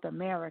South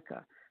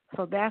America.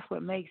 So that's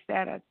what makes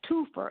that a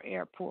twofer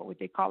airport, what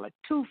they call a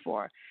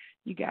twofer.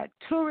 You got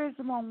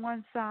tourism on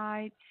one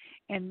side,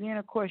 and then,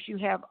 of course, you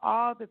have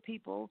all the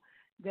people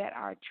that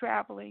are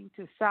traveling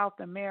to South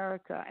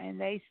America, and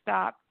they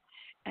stop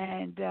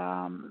and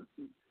then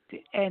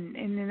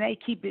they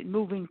keep it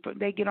moving.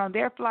 They get on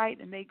their flight,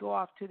 and they go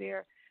off to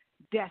their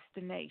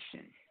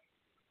destination.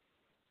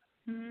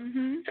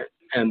 Mm-hmm.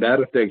 And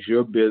that affects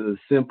your business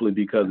simply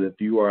because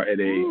if you are at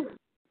a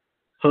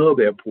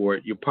hub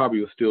airport, you probably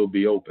will still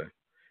be open.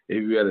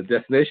 If you're at a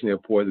destination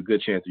airport, there's a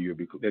good chance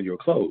that you're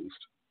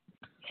closed.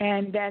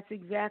 And that's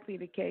exactly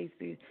the case.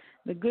 The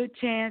good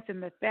chance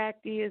and the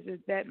fact is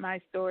that my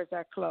stores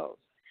are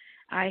closed.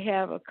 I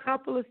have a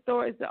couple of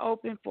stores that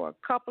open for a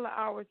couple of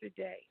hours a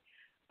day.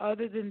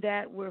 Other than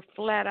that, we're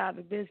flat out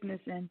of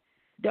business and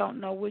don't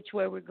know which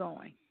way we're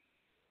going.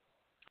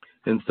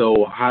 And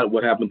so,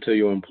 what happened to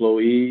your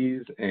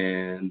employees,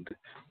 and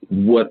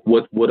what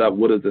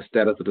is the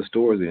status of the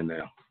stores in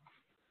now?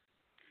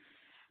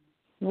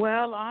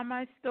 Well, all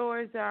my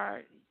stores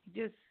are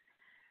just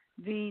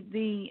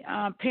the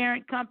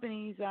parent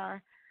companies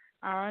are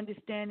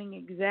understanding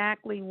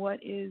exactly what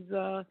is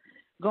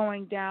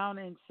going down,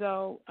 and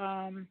so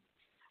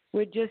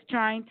we're just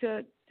trying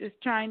to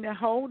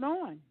hold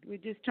on. We're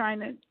just trying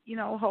to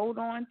hold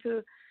on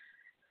to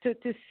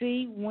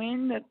see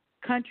when the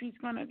country's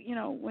going to,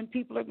 when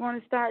people are going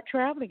to start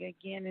traveling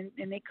again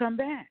and they come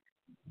back.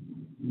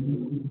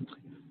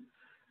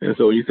 And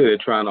so you said they're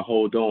trying to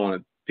hold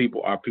on.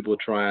 Are people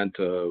trying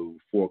to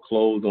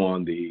foreclose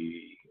on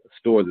the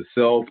stores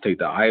itself, take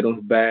the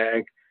items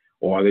back,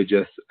 or are they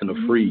just in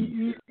a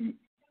freeze?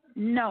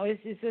 No,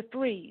 it's a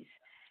freeze.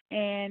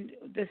 And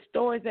the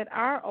stores that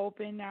are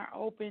open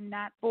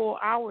not full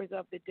hours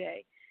of the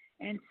day.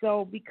 And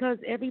so because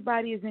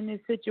everybody is in this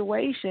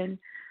situation,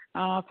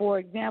 for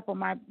example,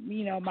 my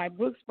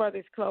Brooks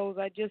Brothers clothes,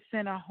 I just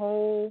sent a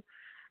whole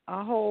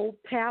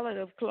pallet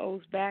of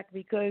clothes back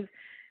because,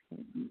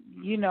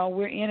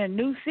 we're in a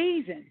new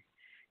season.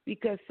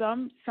 Because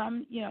some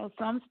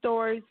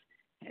stores,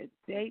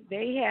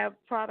 they have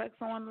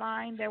products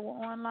online that were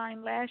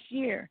online last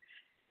year.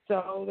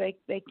 So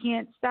they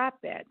can't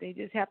stop that. They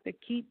just have to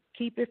keep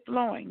it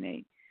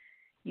flowing.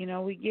 We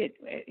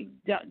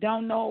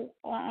don't know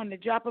on the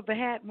drop of a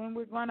hat when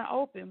we're going to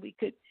open. We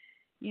could,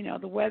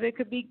 the weather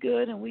could be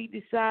good, and we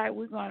decide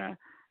we're going to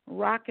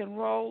rock and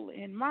roll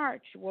in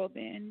March. Well,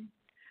 then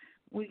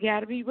we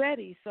got to be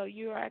ready. So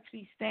you're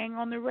actually staying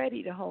on the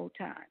ready the whole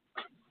time.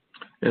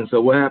 And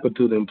so what happened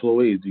to the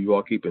employees? Do you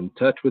all keep in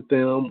touch with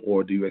them,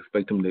 or do you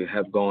expect them to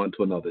have gone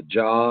to another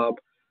job,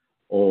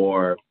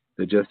 or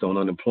they're just on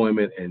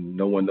unemployment and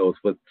no one knows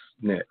what's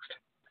next?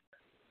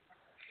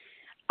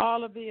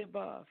 All of the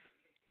above.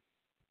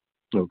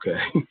 Okay.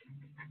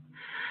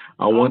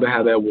 I wonder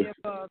how that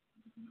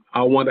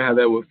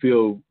would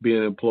feel being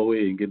an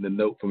employee and getting a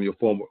note from your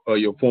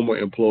former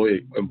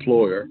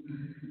employer,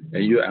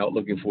 and you're out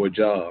looking for a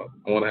job.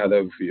 I wonder how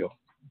that would feel.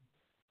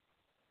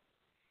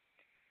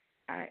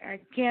 I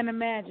can't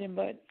imagine,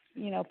 but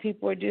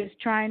people are just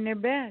trying their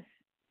best.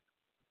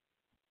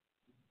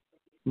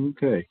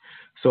 Okay.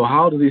 So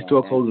how do these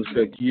store closings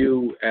affect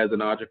you as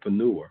an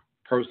entrepreneur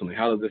personally?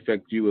 How does it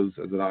affect you as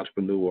an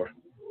entrepreneur?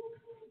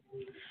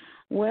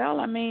 Well,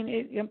 I mean,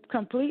 it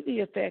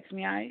completely affects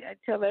me. I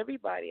tell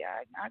everybody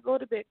I go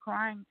to bed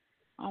crying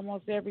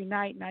almost every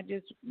night, and I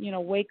just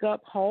wake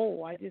up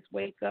whole. I just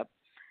wake up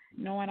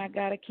knowing I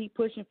got to keep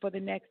pushing for the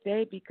next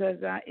day because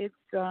it's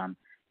to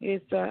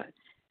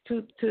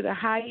the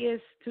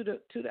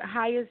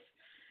highest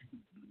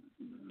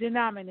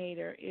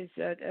denominator is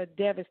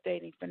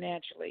devastating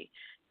financially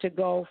to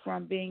go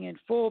from being in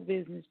full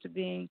business to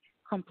being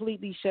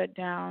completely shut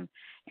down,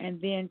 and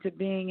then to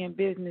being in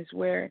business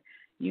where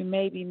you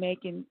may be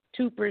making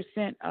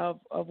 2% of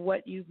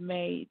what you've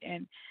made,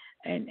 and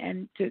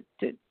to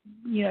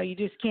you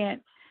just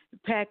can't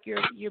pack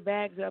your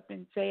bags up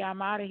and say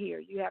I'm out of here.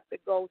 You have to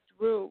go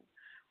through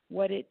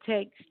what it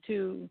takes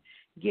to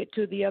get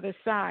to the other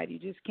side. You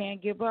just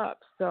can't give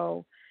up.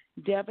 So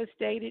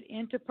devastated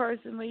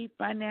interpersonally,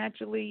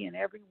 financially, in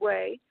every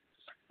way,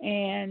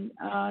 and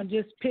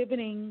just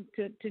pivoting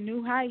to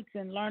new heights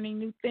and learning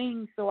new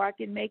things so I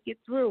can make it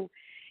through,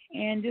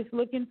 and just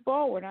looking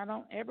forward. I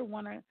don't ever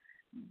want to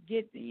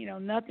get,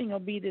 nothing will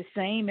be the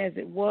same as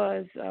it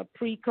was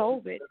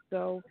pre-COVID.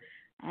 So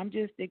I'm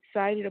just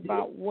excited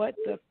about what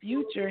the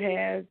future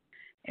has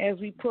as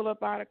we pull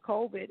up out of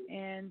COVID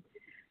and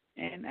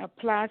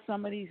apply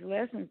some of these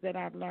lessons that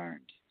I've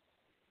learned.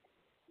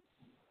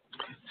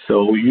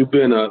 So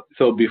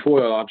so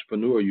before an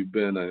entrepreneur, you've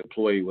been an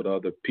employee with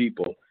other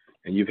people,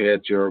 and you've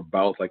had your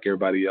bouts like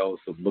everybody else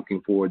of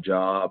looking for a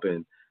job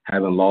and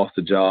having lost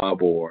a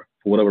job or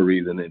for whatever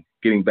reason and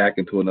getting back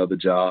into another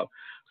job.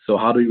 So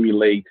how do you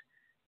relate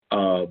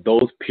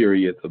those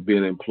periods of being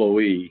an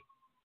employee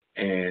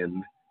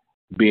and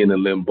being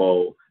in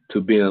limbo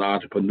to being an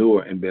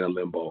entrepreneur and being in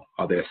limbo?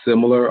 Are they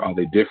similar? Are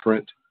they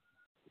different?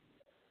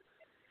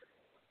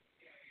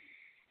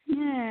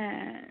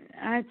 Yeah,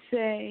 I'd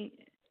say,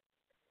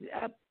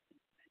 let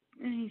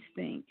me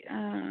think.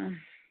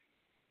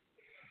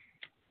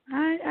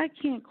 I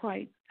can't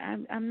quite,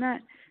 I'm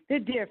not, they're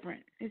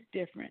different. It's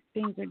different.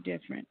 Things are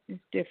different.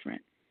 It's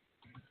different.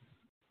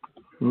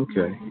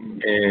 Okay.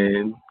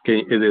 And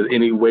is there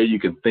any way you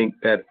can think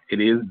that it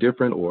is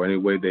different, or any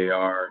way they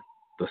are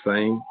the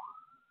same?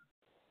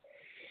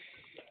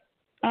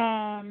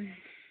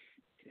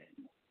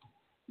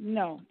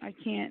 No, I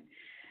can't.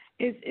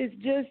 It's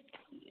just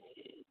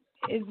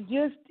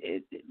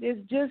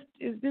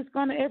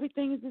gonna,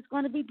 everything is just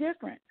gonna be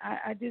different.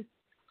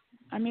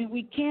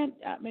 We can't.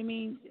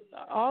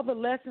 All the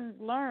lessons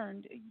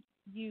learned,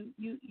 you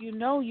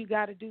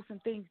got to do some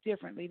things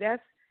differently.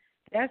 That's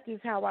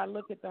just how I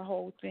look at the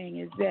whole thing,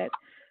 is that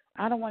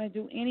I don't want to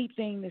do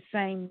anything the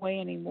same way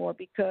anymore,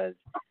 because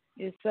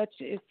it's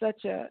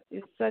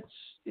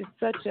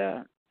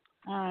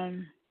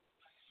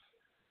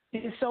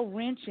so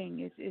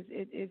wrenching.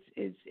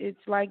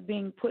 It's like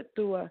being put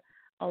through a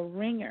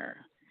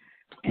ringer.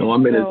 No, I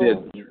mean,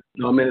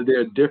 is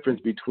there a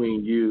difference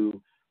between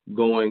you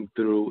going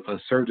through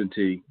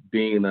uncertainty,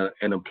 being an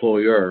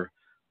employer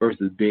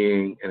versus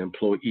being an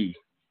employee?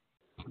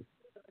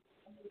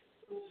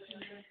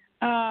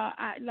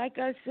 Like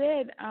I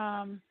said,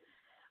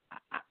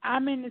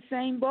 I'm in the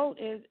same boat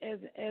as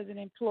an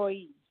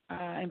employee,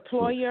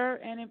 employer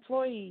and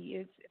employee.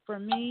 It's, for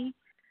me,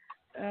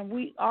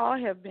 we all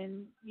have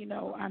been.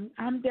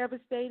 I'm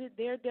devastated.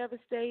 They're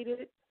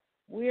devastated.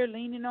 We're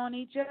leaning on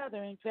each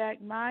other. In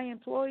fact, my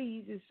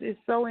employees is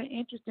so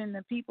interesting.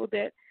 The people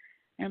that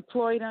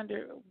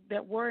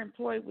were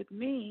employed with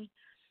me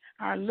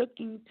are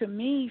looking to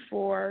me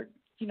for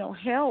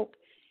help.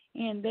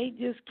 And they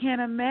just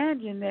can't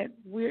imagine that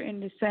we're in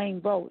the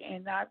same boat.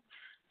 And I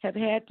have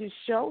had to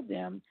show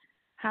them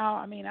how,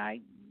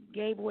 I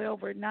gave away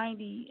over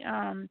 90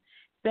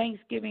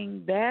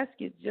 Thanksgiving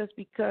baskets just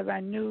because I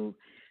knew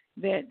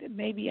that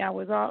maybe I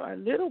was a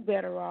little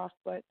better off.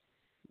 But,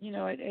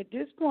 at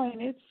this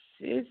point, it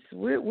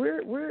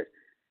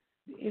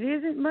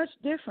isn't much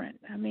different.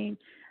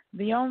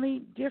 The only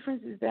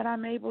difference is that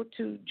I'm able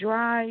to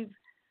drive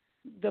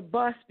the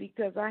bus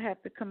because I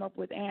have to come up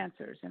with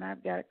answers, and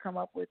I've got to come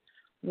up with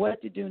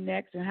what to do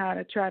next and how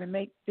to try to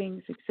make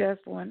things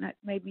successful, and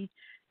maybe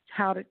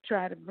how to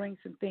try to bring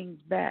some things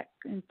back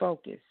in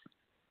focus.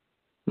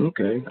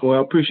 Okay. Well,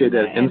 I appreciate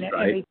that insight.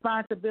 And the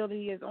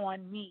responsibility is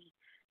on me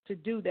to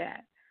do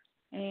that.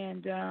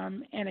 And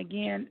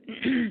again,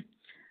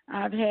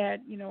 I've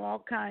had,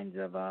 all kinds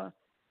of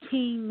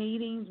team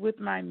meetings with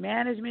my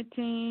management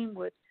team,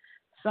 with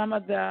some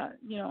of the,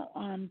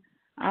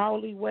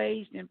 hourly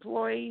waged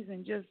employees,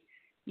 and just,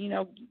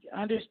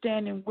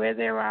 understanding where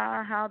they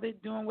are, how they're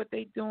doing what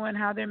they're doing,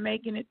 how they're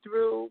making it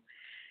through,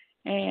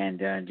 and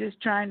just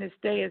trying to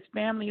stay as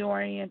family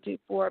oriented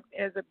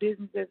as a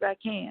business as I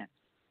can.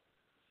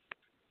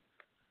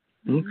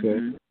 Okay.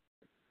 Mm-hmm.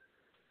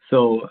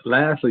 So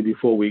lastly,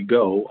 before we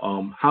go,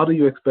 how do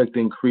you expect to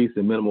increase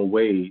the minimum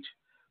wage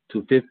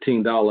to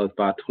 $15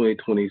 by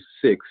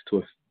 2026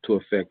 to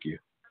affect you?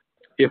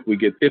 If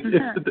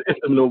the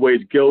minimum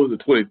wage goes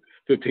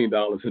to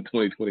 $15 in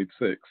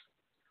 2026?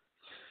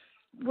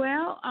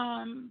 Well,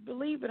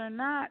 believe it or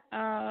not,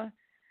 I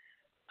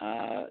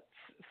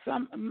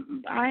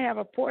have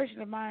a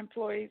portion of my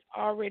employees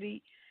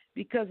already,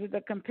 because of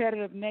the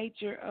competitive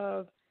nature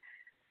of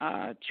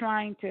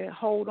trying to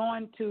hold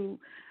on to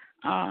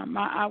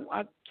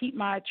I keep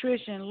my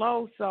attrition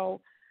low,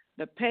 so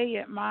the pay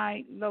at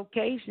my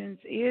locations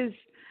is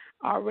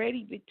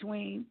already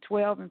between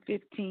 $12 and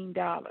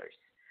 $15.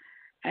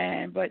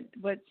 And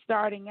but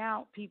starting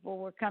out, people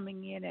were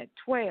coming in at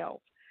 12.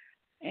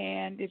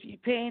 And if you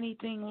pay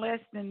anything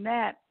less than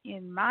that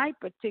in my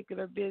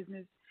particular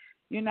business,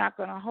 you're not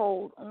going to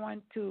hold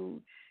on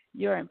to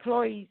your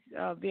employees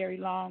very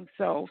long.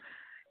 So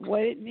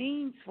what it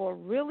means for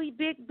really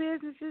big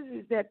businesses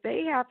is that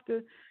they have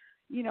to,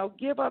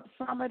 give up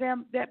some of that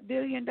 $1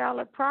 billion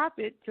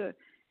profit to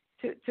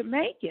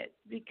make it,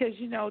 because,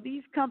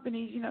 these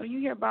companies, you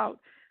hear about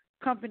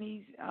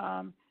companies,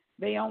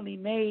 they only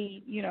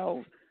made,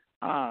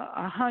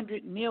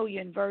 $100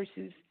 million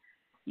versus,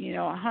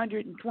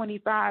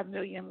 $125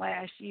 million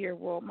last year.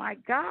 Well, my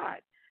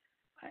God.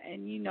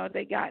 And,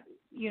 they got,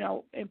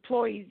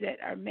 employees that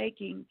are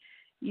making,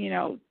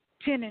 $10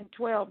 and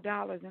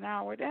 $12 an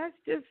hour.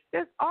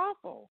 That's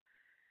awful.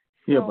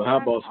 Yeah, but how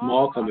about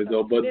small companies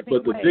though? But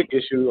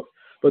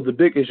the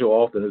big issue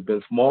often has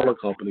been smaller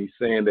companies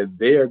saying that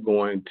they're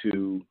going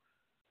to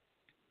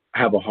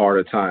have a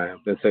harder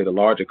time than, say, the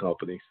larger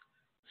companies.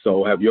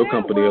 So have your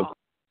company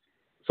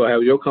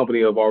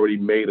have already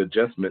made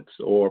adjustments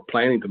or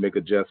planning to make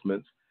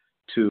adjustments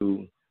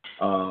to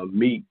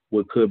meet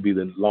what could be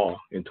the law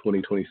in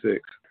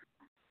 2026?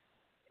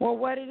 Well,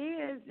 what it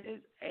is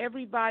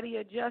everybody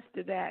adjusts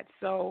to that.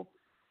 So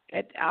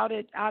out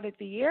at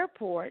the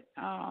airport,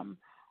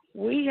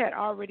 we had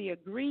already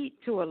agreed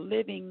to a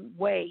living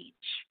wage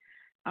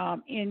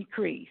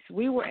increase.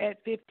 We were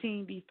at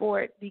 15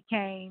 before it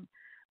became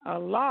a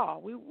law.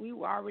 We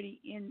were already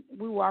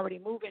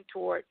moving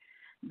toward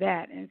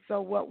that. And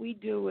so what we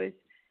do is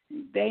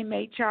they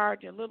may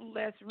charge a little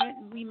less rent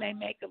and we may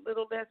make a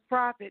little less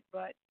profit,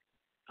 but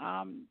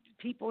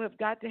people have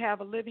got to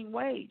have a living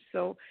wage.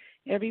 So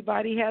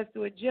everybody has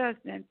to adjust.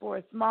 And for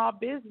a small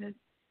business,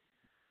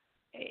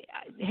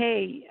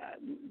 hey,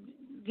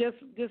 just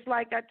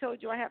like I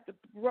told you, I have to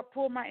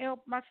pull my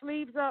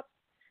sleeves up.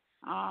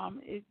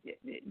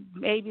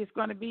 Maybe it's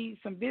going to be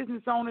some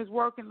business owners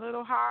working a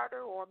little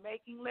harder or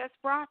making less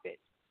profit.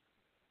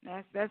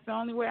 That's the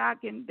only way I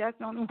can. That's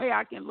the only way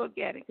I can look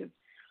at it, because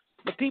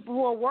the people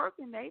who are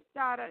working, they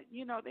gotta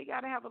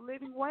have a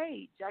living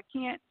wage. I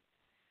can't.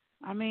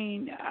 I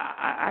mean,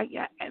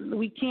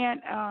 we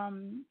can't. A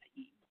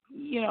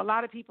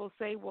lot of people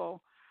say,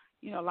 well,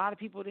 a lot of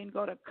people didn't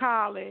go to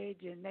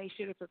college and they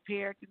should have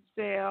prepared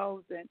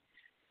themselves.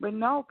 But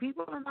no,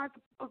 people are not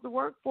supposed to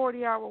work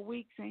 40-hour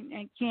weeks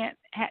and can't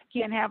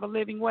have a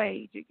living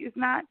wage. It's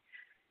not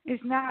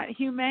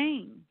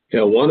humane.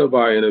 Yeah, one of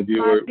our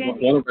interviewers in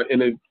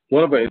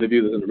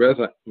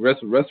the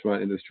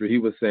restaurant industry, he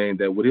was saying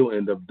that what he'll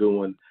end up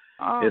doing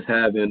is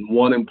having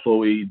one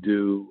employee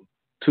do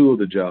two of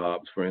the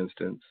jobs, for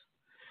instance,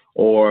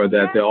 or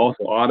that they're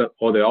also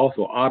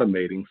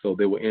automating, so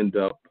they will end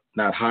up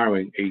not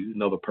hiring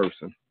another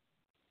person.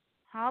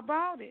 How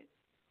about it?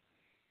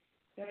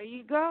 There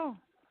you go.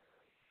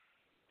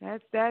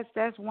 That's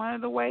one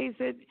of the ways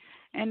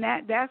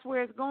that's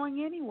where it's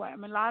going anyway. I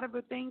mean, a lot of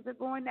the things are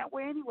going that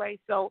way anyway.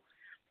 So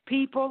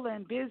people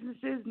and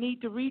businesses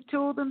need to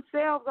retool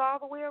themselves all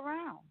the way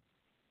around.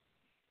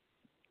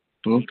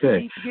 Okay. People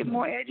need to get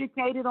more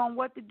educated on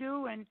what to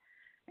do, and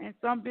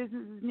some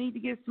businesses need to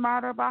get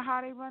smarter about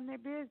how they run their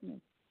business.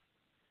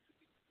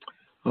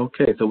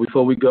 Okay, so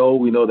before we go,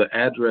 we know the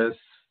address,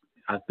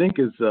 I think,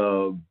 is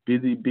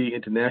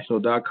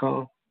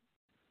busybinternational.com.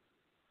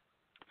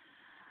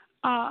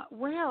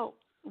 Well,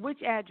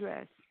 which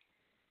address?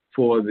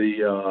 For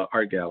the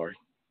art gallery.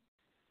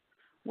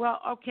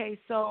 Well, okay,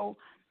 so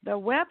the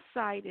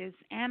website is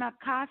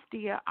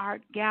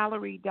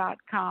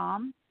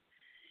anacostiaartgallery.com,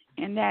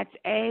 and that's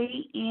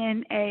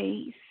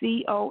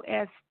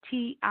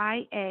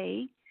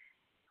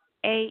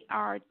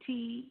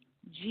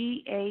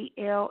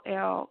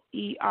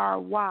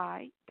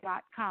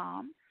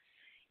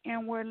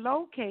and we're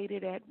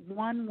located at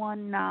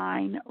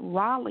 119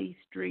 Raleigh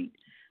Street,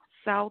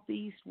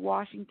 Southeast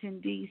Washington,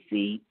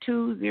 D.C.,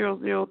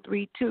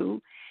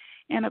 20032.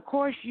 And, of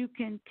course, you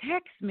can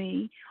text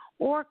me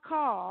or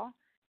call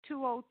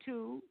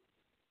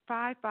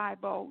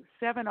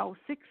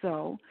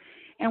 202-550-7060.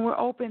 And we're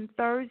open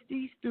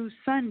Thursdays through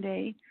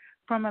Sunday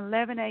from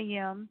 11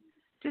 a.m.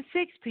 to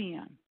 6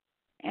 p.m.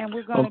 And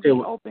we're going to be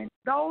open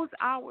those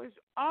hours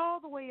all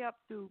the way up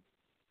through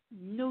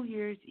New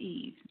Year's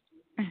Eve.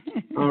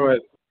 All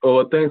right.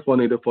 Well, thanks,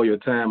 Juanita, for your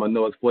time. I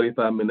know it's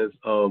 45 minutes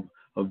of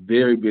a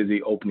very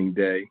busy opening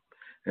day.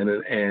 And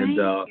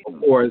of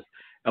course,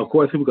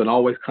 people can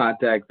always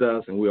contact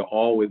us, and we'll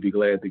always be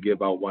glad to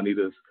give out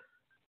Juanita's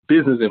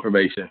business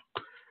information.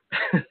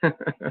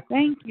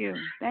 Thank you.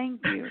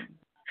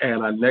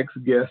 And our next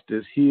guest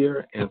is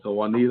here. And so,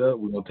 Juanita,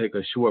 we're going to take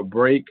a short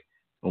break.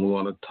 and we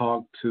want to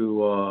talk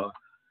to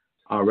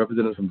our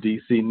representative from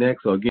D.C.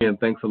 next. So again,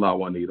 thanks a lot,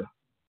 Juanita.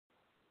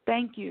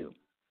 Thank you.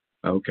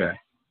 Okay.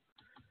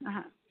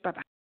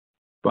 Bye-bye.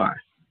 Bye.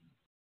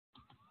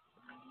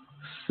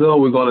 So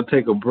we're going to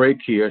take a break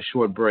here, a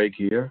short break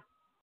here.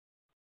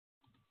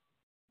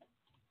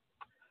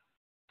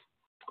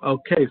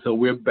 Okay, so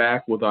we're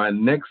back with our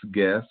next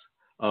guest.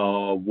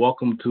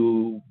 Welcome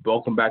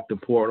back to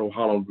Port of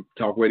Harlem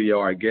Talk Radio,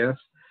 our guest.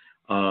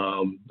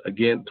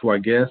 Again, to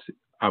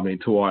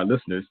our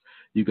listeners,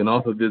 you can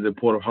also visit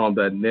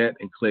portofharlem.net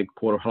and click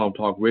Port of Harlem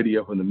Talk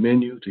Radio from the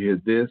menu to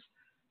hear this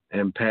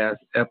and past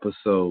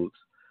episodes.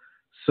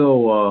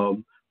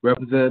 So,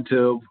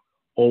 Representative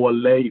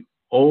Owolewa,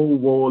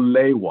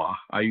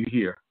 are you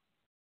here?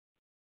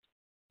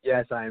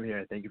 Yes, I am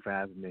here. Thank you for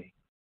having me.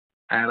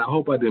 And I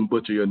hope I didn't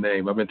butcher your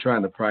name. I've been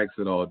trying to practice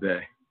it all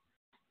day.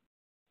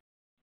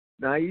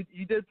 No, you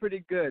did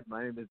pretty good.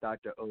 My name is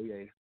Dr.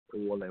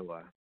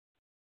 Owolewa.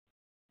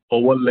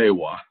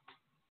 Owolewa.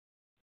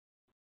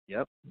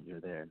 Yep, you're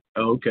there.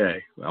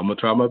 Okay, I'm going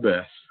to try my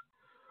best.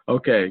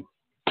 Okay,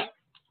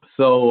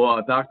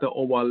 so Dr.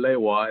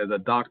 Owolewa is a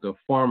doctor of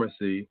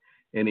pharmacy,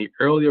 and he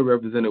earlier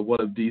represented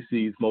one of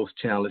D.C.'s most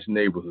challenged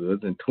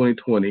neighborhoods. In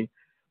 2020,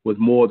 with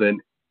more than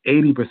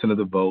 80% of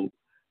the vote,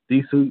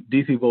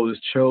 D.C. voters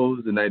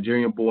chose the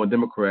Nigerian-born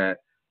Democrat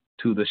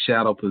to the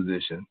shadow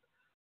position.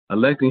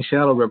 Electing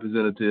shadow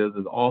representatives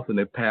is often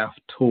a path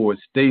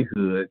towards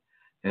statehood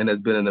and has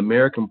been an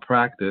American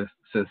practice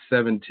since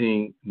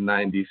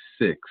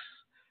 1796.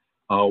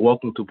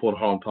 Welcome to Port of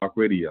Harlem Talk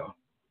Radio.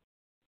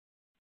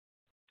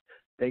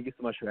 Thank you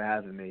so much for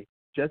having me.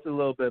 Just a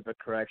little bit of a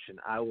correction.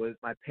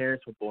 My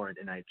parents were born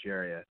in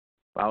Nigeria,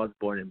 but I was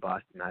born in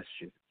Boston,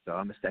 Massachusetts, so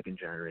I'm a second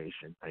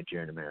generation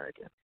Nigerian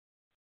American.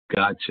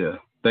 Gotcha.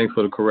 Thanks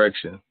for the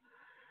correction.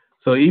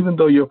 So even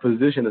though your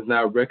position is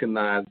now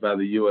recognized by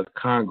the U.S.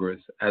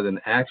 Congress as an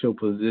actual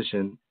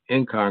position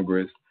in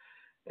Congress,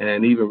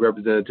 and even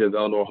Representative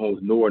Eleanor Holmes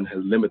Norton has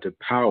limited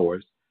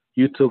powers,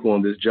 you took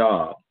on this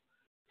job.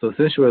 So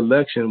since your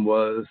election,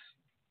 what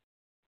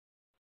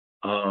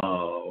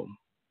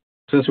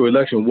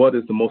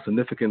is the most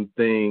significant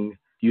thing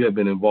you have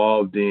been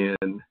involved in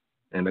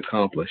and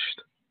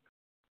accomplished?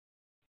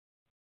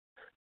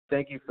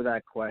 Thank you for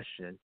that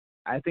question.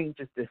 I think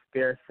just the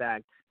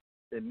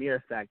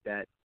mere fact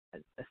that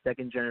a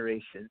second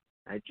generation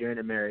Nigerian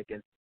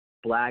American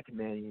black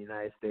man in the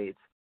United States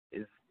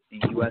is the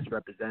U.S.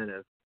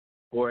 representative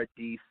for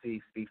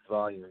D.C. speaks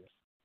volumes.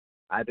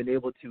 I've been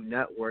able to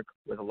network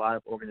with a lot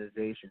of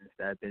organizations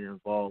that have been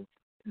involved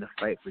in the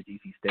fight for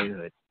D.C.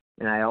 statehood.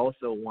 And I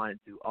also wanted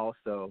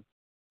to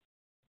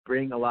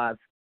bring a lot of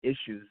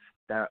issues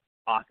that are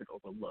often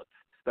overlooked,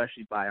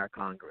 especially by our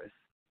Congress,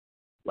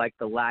 like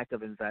the lack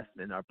of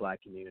investment in our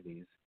black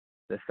communities,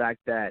 the fact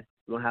that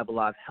we don't have a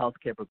lot of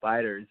healthcare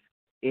providers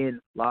in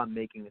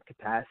lawmaking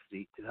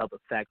capacity to help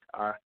affect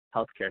our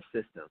healthcare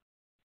system,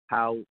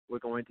 how we're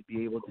going to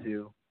be able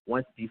to,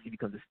 once D.C.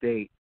 becomes a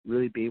state,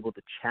 really be able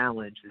to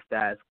challenge the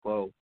status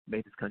quo,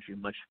 make this country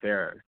much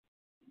fairer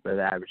for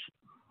the average.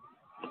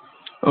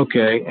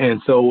 Okay,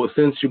 and so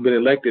since you've been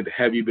elected,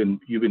 you've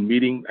been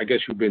meeting? I guess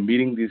you've been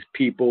meeting these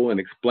people and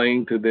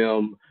explaining to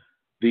them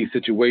these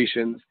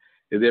situations.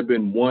 Has there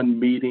been one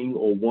meeting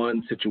or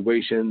one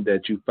situation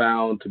that you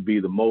found to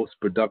be the most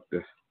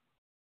productive?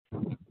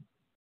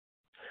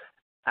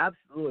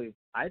 Absolutely.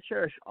 I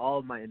cherish all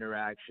of my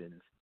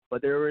interactions,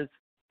 but there was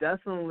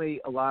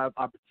definitely a lot of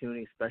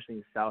opportunity, especially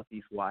in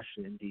Southeast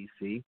Washington,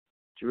 D.C.,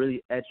 to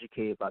really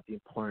educate about the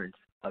importance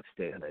of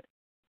statehood.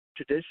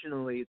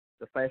 Traditionally,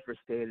 the fight for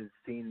state is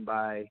seen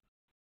by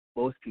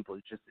most people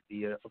just to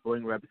be a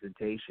voting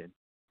representation.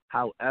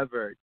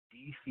 However,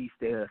 D.C.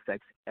 statehood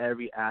affects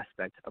every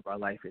aspect of our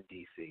life in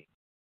D.C.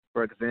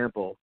 For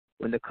example,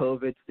 when the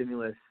COVID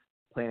stimulus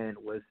plan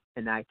was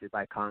enacted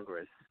by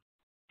Congress,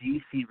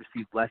 D.C.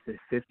 received less than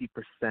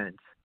 50%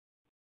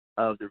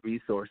 of the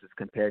resources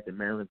compared to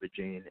Maryland,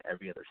 Virginia, and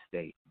every other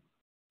state.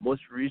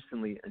 Most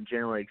recently, on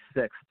January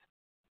 6th,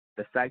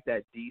 the fact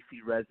that D.C.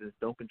 residents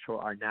don't control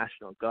our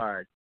National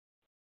Guard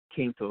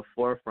came to a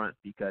forefront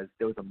because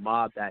there was a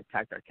mob that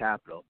attacked our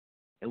capital,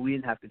 and we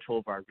didn't have control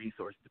of our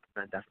resources to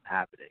prevent that from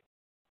happening.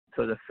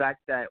 So the fact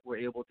that we're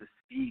able to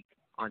speak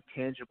on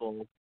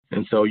tangible...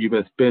 And so you've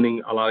been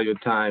spending a lot of your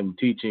time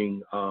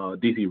teaching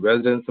D.C.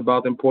 residents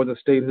about the importance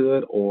of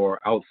statehood or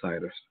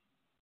outsiders?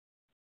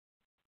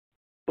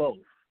 Both.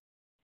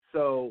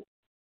 So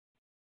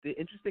the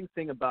interesting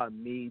thing about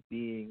me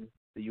being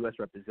the U.S.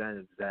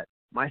 representative is that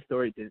my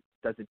story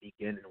doesn't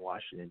begin in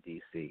Washington,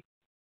 D.C.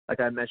 Like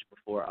I mentioned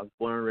before, I was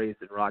born and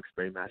raised in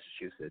Roxbury,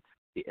 Massachusetts,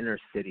 the inner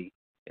city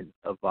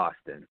of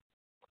Boston.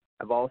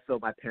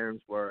 My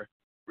parents were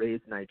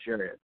raised in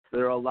Nigeria. So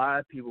there are a lot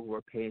of people who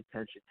are paying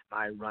attention to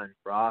my run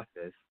for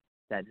office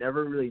that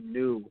never really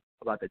knew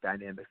about the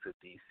dynamics of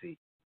D.C.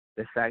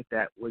 The fact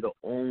that we're the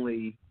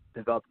only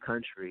developed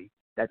country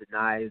that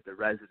denies the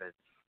residents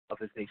of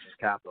this nation's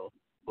capital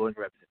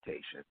voting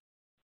representation.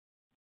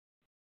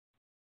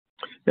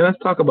 Yeah, let's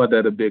talk about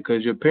that a bit,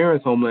 because your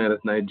parents' homeland is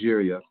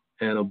Nigeria,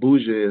 and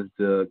Abuja is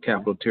the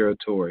capital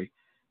territory.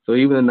 So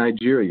even in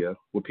Nigeria,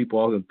 where people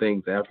often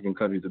think the African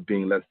countries are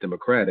being less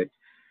democratic,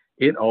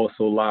 it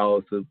also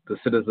allows the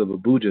citizens of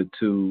Abuja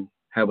to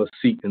have a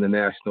seat in the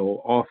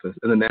national office,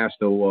 in the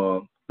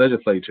national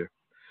legislature.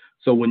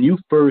 So when you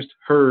first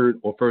heard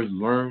or first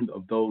learned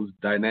of those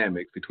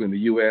dynamics between the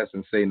U.S.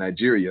 and, say,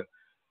 Nigeria,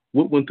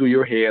 what went through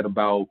your head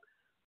about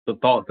the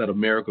thought that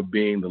America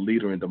being the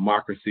leader in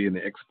democracy and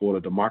the export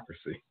of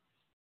democracy?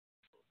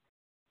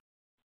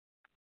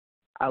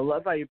 I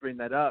love how you bring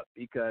that up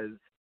because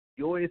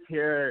you always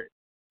hear,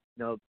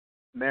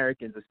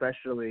 Americans,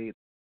 especially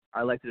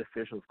our elected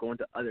officials, going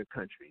to other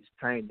countries,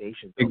 trying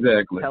nations,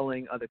 Exactly.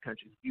 telling other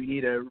countries you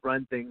need to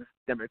run things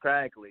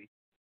democratically.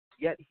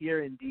 Yet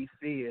here in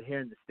D.C. and here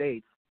in the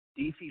States,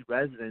 D.C.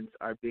 residents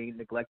are being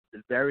neglected,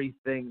 the very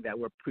thing that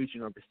we're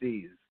preaching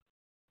overseas.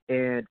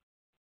 And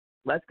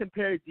let's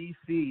compare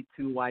D.C.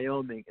 to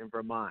Wyoming and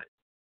Vermont.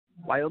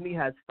 Wyoming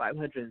has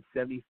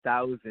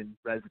 570,000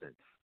 residents,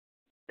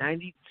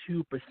 92%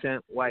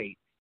 white,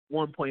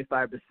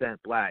 1.5%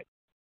 black.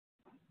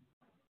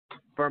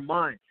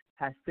 Vermont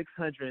has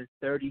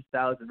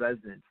 630,000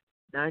 residents,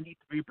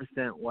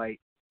 93% white,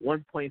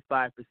 1.5%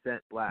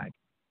 black.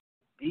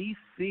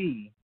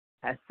 D.C.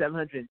 has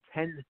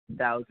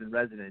 710,000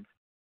 residents,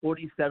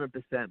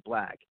 47%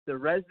 black. The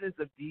residents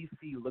of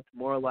D.C. look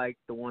more like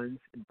the ones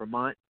in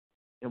Vermont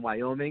and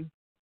Wyoming.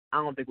 I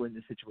don't think we're in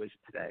this situation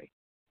today.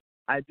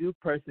 I do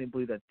personally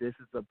believe that this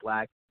is a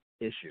black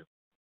issue.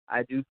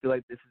 I do feel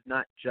like this is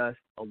not just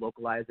a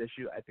localized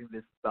issue. I think this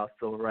is about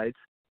civil rights,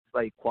 it's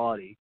about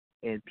equality,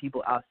 and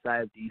people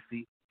outside of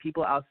D.C.,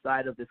 people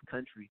outside of this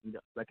country need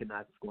to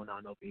recognize what's going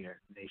on over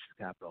here in the nation's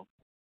capital.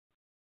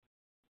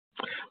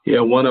 Yeah,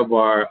 one of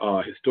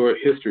our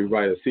history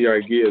writers, C.R.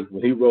 Gibbs,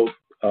 when he wrote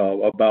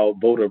about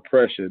voter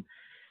oppression,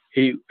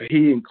 he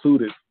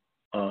included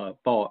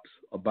thoughts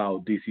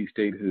about D.C.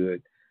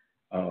 statehood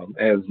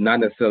as not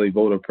necessarily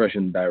voter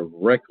oppression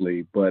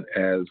directly, but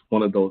as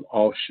one of those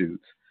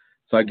offshoots.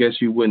 So I guess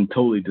you wouldn't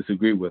totally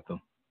disagree with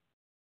them.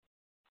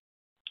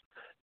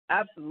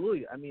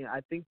 Absolutely. I mean,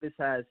 I think this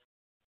has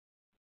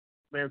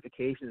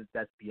ramifications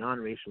that's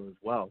beyond racial as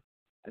well.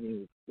 I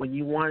mean, when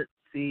you want to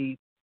see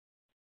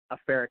a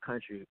fair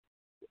country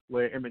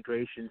where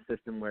immigration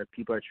system where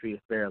people are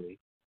treated fairly,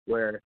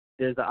 where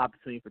there's the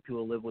opportunity for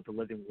people to live with a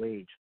living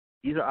wage,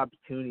 these are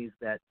opportunities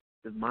that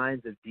the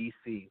minds of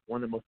D.C.,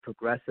 one of the most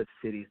progressive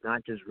cities,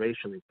 not just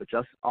racially, but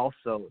just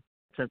also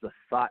in terms of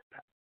thought,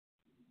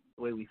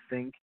 the way we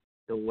think,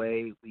 the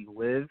way we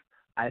live,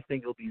 I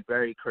think it'll be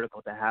very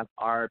critical to have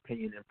our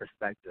opinion and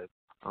perspective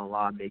on the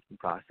law-making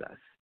process.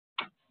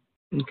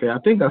 Okay, I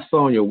think I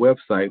saw on your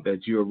website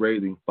that you're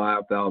raising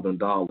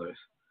 $5,000.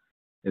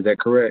 Is that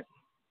correct?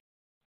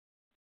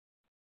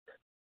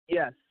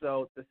 Yes,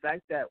 so the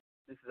fact that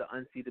this is an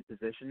unseated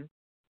position,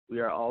 we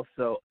are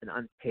also an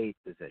unpaid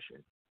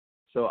position.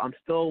 So I'm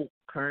still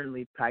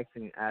currently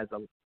practicing as a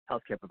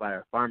healthcare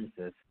provider,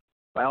 pharmacist,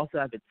 but I also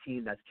have a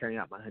team that's carrying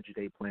out my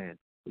 100-day plan,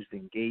 which is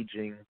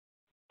engaging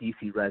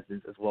D.C.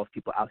 residents as well as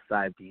people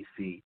outside of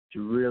D.C.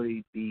 to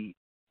really be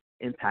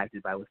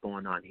impacted by what's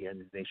going on here in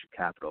the nation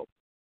capital.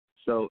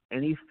 So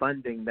any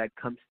funding that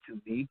comes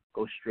to me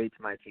goes straight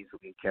to my team so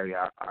we can carry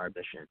out our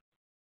mission.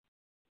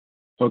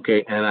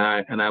 Okay, and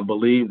I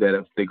believe that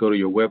if they go to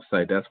your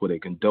website, that's where they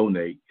can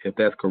donate. If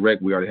that's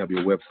correct, we already have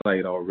your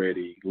website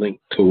already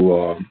linked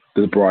to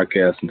this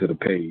broadcast and to the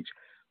page.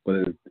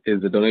 But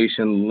is the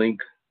donation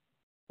link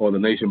or the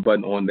donation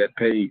button on that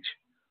page?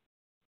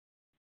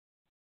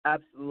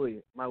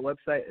 Absolutely. My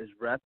website is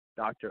Rep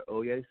Dr.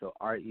 Oye, so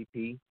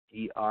REPDROYE.com.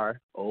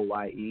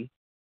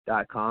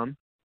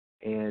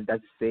 And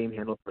that's the same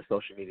handle for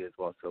social media as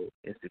well, so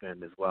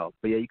Instagram as well.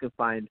 But yeah, you can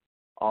find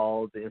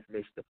all the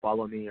information to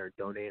follow me or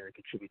donate or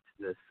contribute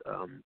to this,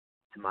 to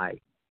my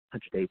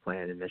 100-day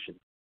plan and mission.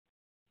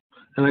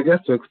 And I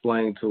guess to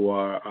explain to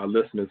our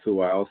listeners who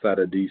are outside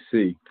of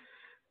D.C.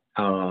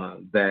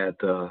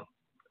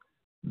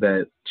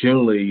 That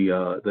generally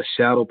the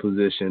shadow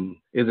position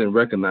isn't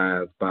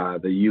recognized by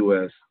the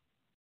U.S.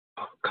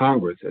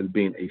 Congress as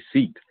being a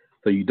seat,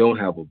 so you don't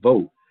have a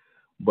vote,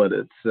 but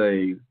it's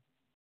a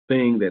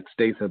thing that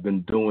states have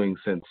been doing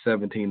since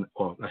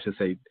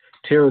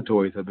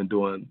territories have been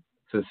doing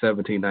since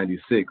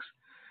 1796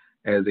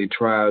 as they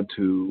tried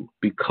to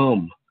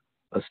become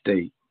a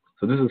state.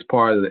 So this is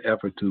part of the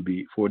effort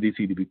for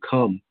D.C. to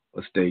become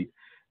a state,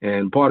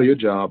 and part of your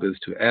job is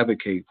to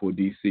advocate for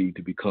D.C.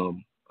 to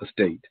become a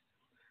state.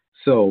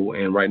 So,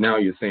 and right now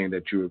you're saying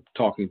that you're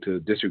talking to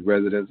district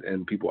residents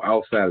and people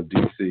outside of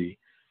D.C.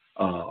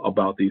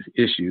 About these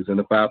issues, and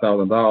the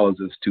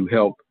 $5,000 is to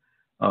help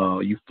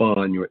you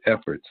fund your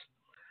efforts.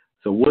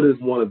 So what is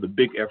one of the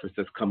big efforts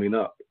that's coming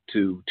up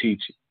to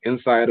teach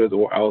insiders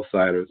or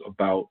outsiders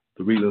about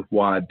the reasons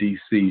why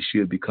D.C.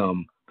 should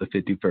become the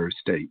 51st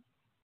state?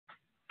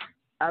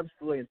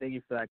 Absolutely, and thank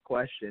you for that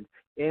question.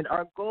 And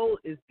our goal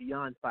is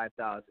beyond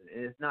 5,000.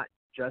 And it's not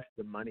just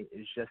the money.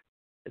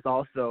 It's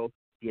also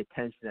the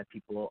attention that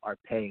people are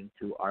paying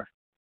to our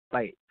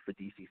fight for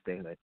D.C.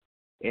 statehood.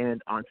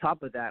 And on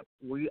top of that,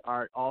 we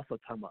are also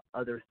talking about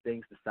other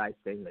things besides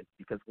statehood,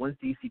 because once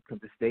D.C.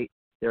 becomes a state,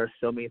 there are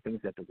so many things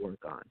we have to work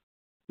on.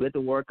 We have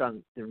to work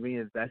on the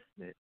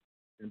reinvestment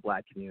in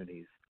Black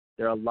communities.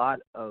 There are a lot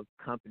of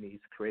companies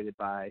created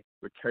by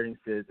returning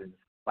citizens,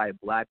 by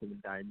Black women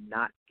that are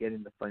not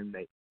getting the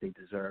funding they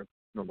deserve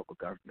from the local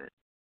government.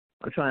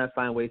 I'm trying to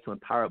find ways to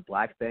empower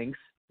Black banks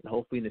and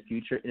hopefully in the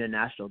future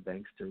international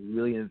banks to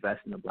really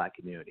invest in the Black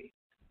community.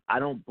 I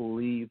don't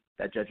believe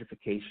that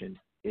gentrification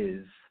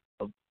is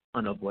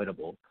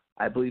unavoidable.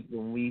 I believe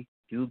when we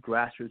do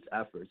grassroots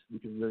efforts, we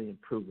can really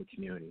improve the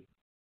community.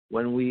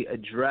 When we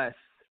address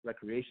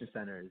recreation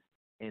centers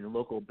and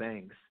local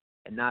banks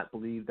and not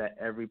believe that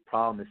every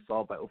problem is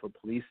solved by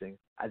over-policing,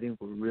 I think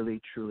we'll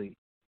really, truly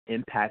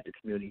impact the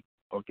community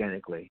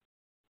organically.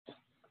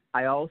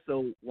 I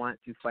also want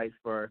to fight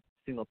for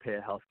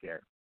single-payer health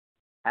care.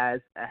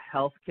 As a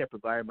healthcare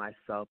provider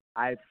myself,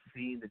 I've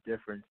seen the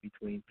difference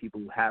between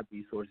people who have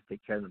resources to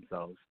take care of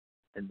themselves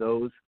and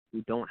those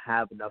who don't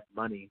have enough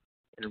money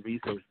and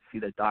resources to see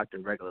their doctor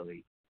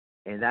regularly.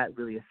 And that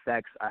really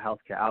affects our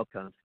healthcare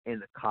outcomes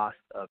and the cost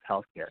of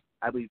healthcare.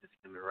 I believe it's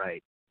human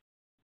right.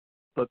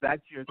 But back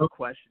to your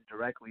question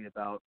directly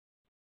about,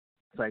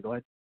 sorry, go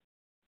ahead.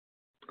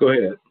 Go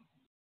ahead.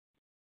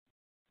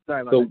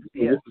 Sorry about that.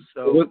 Yeah.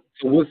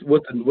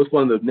 What's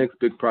one of the next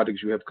big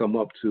projects you have come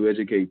up to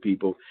educate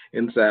people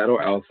inside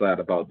or outside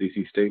about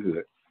DC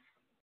statehood?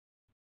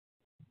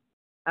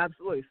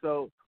 Absolutely.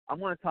 So I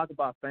want to talk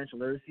about financial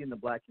literacy in the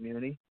Black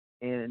community.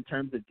 And in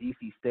terms of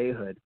DC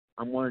statehood,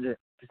 I'm wanting to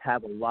just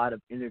have a lot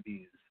of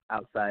interviews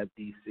outside of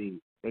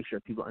DC, make sure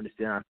people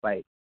understand our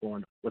fight,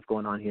 what's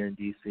going on here in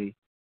DC.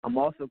 I'm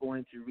also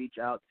going to reach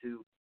out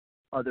to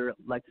other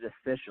elected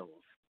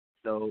officials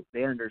so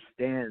they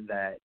understand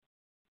that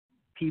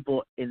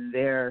people in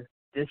their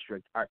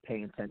district are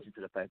paying attention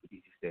to the fight for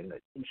DC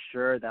statehood.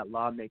 Ensure that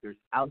lawmakers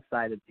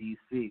outside of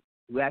DC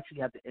who actually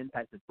have the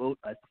impact to vote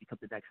us to become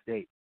the next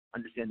state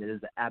understand that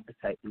there's an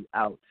appetite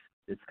throughout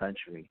this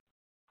country.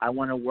 I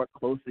want to work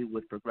closely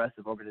with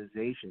progressive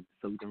organizations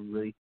so we can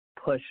really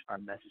push our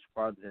message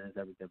farther than it's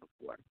ever been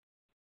before.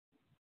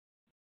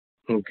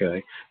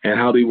 Okay. And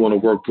how do you want to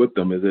work with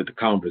them? Is it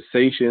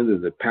conversations?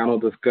 Is it panel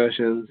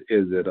discussions?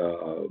 Is it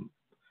a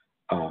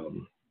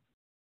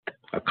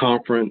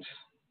conference?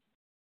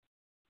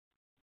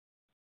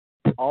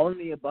 All of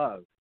the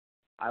above.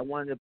 I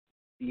want to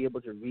be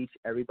able to reach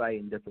everybody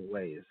in different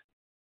ways.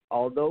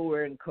 Although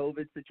we're in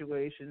COVID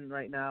situation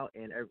right now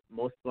and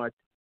most people are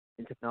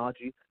in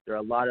technology, there are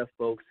a lot of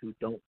folks who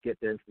don't get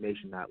their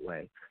information that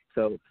way.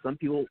 So some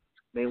people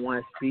may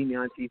want to see me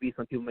on TV,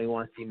 some people may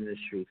want to see me in the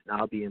streets, and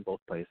I'll be in both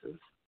places.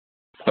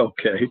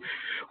 Okay.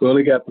 We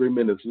only got 3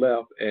 minutes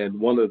left, and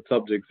one of the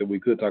subjects that we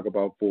could talk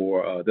about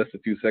for just a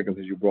few seconds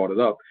as you brought it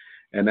up,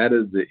 and that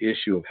is the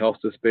issue of health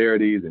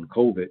disparities and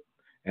COVID.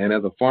 And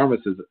as a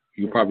pharmacist,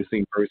 you've probably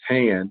seen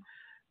firsthand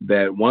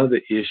that one of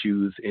the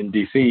issues in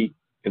D.C.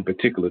 in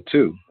particular,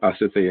 too, I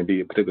should say in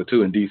particular,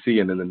 too, in D.C.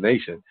 and in the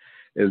nation,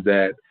 is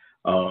that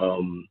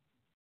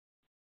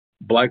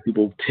Black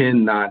people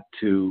tend not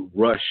to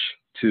rush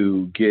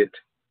to get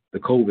the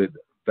COVID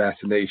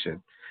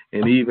vaccination.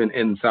 And even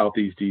in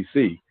Southeast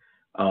D.C.,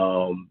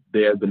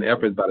 there have been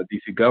efforts by the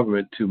D.C.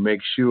 government to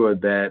make sure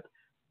that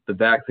the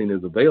vaccine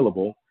is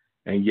available,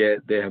 and yet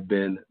there have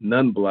been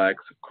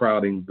non-Blacks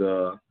crowding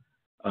the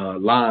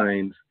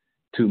lines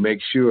to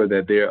make sure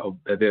that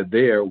they're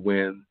there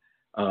when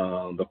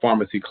the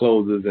pharmacy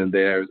closes and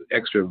there's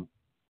extra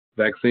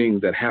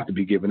vaccines that have to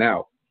be given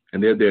out,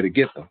 and they're there to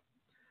get them.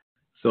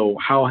 So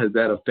how has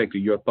that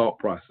affected your thought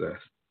process?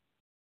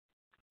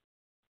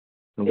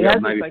 It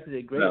has affected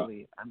it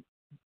greatly.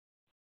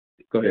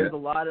 Go ahead. There's a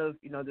lot of,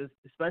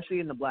 especially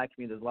in the Black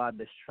community, there's a lot of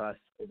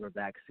mistrust over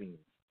vaccines.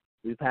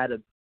 We've had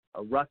a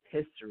rough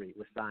history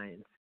with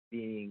science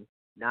being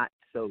not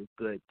so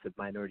good to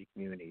minority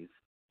communities.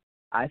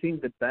 I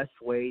think the best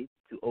way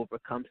to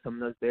overcome some of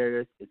those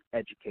barriers is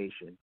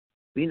education.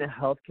 Being a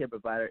healthcare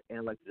provider and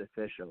elected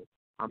official,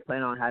 I'm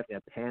planning on having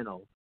a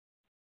panel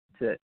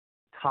to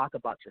talk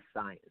about the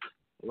science.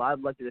 A lot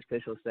of elected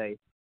officials say,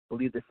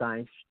 believe the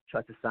science,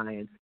 trust the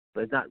science,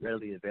 but it's not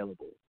readily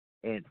available.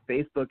 And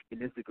Facebook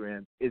and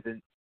Instagram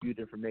isn't viewed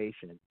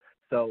information.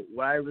 So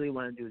what I really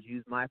want to do is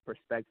use my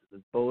perspective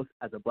as both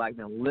as a Black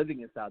man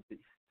living in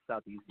Southeast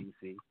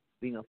DC,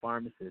 being a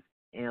pharmacist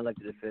and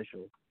elected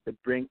official, to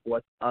bring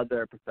forth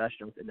other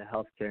professionals in the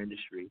healthcare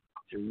industry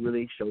to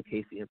really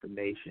showcase the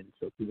information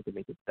so people can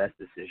make the best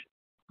decision.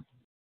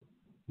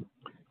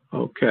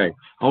 Okay.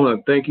 I want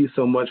to thank you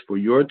so much for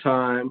your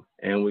time,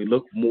 and we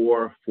look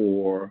more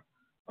for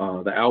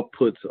the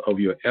outputs of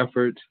your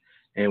efforts,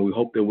 and we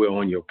hope that we're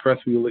on your press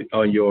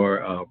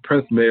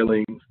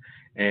mailings.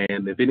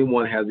 And if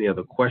anyone has any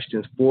other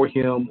questions for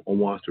him or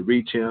wants to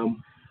reach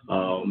him,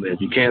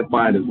 if you can't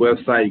find his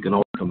website, you can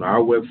always come to our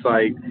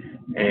website,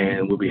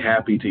 and we'll be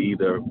happy to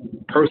either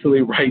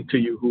personally write to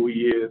you who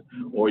he is,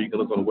 or you can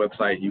look on the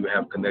website and you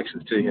have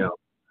connections to him.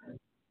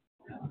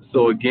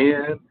 So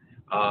again,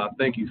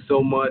 thank you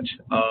so much,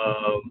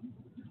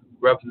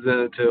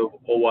 Representative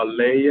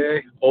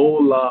Owalewa,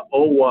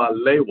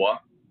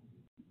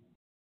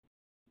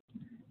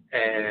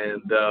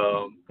 and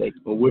we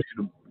wish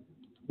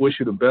wish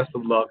you the best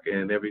of luck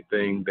in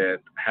everything that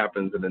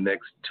happens in the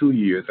next 2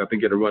 years. I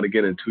think it'll run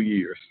again in 2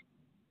 years.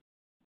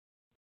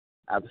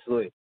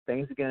 Absolutely.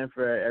 Thanks again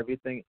for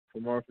everything. For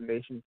more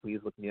information, please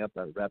look me up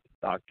at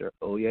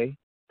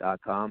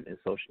repdroye.com and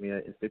social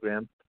media,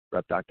 Instagram,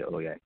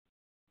 repdroye.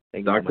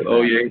 Thank you, Dr.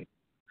 Oye.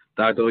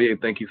 Dr. Oye,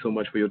 thank you so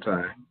much for your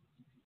time.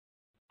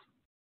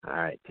 All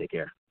right, take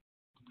care.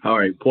 All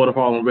right, Port of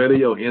Harlem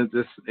Radio ends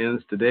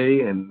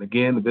today. And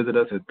again, visit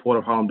us at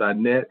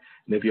portofharlem.net.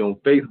 And if you're on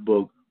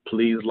Facebook,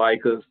 please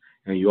like us.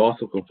 And you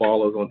also can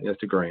follow us on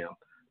Instagram.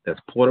 That's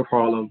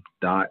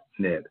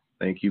portofharlem.net.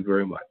 Thank you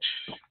very much.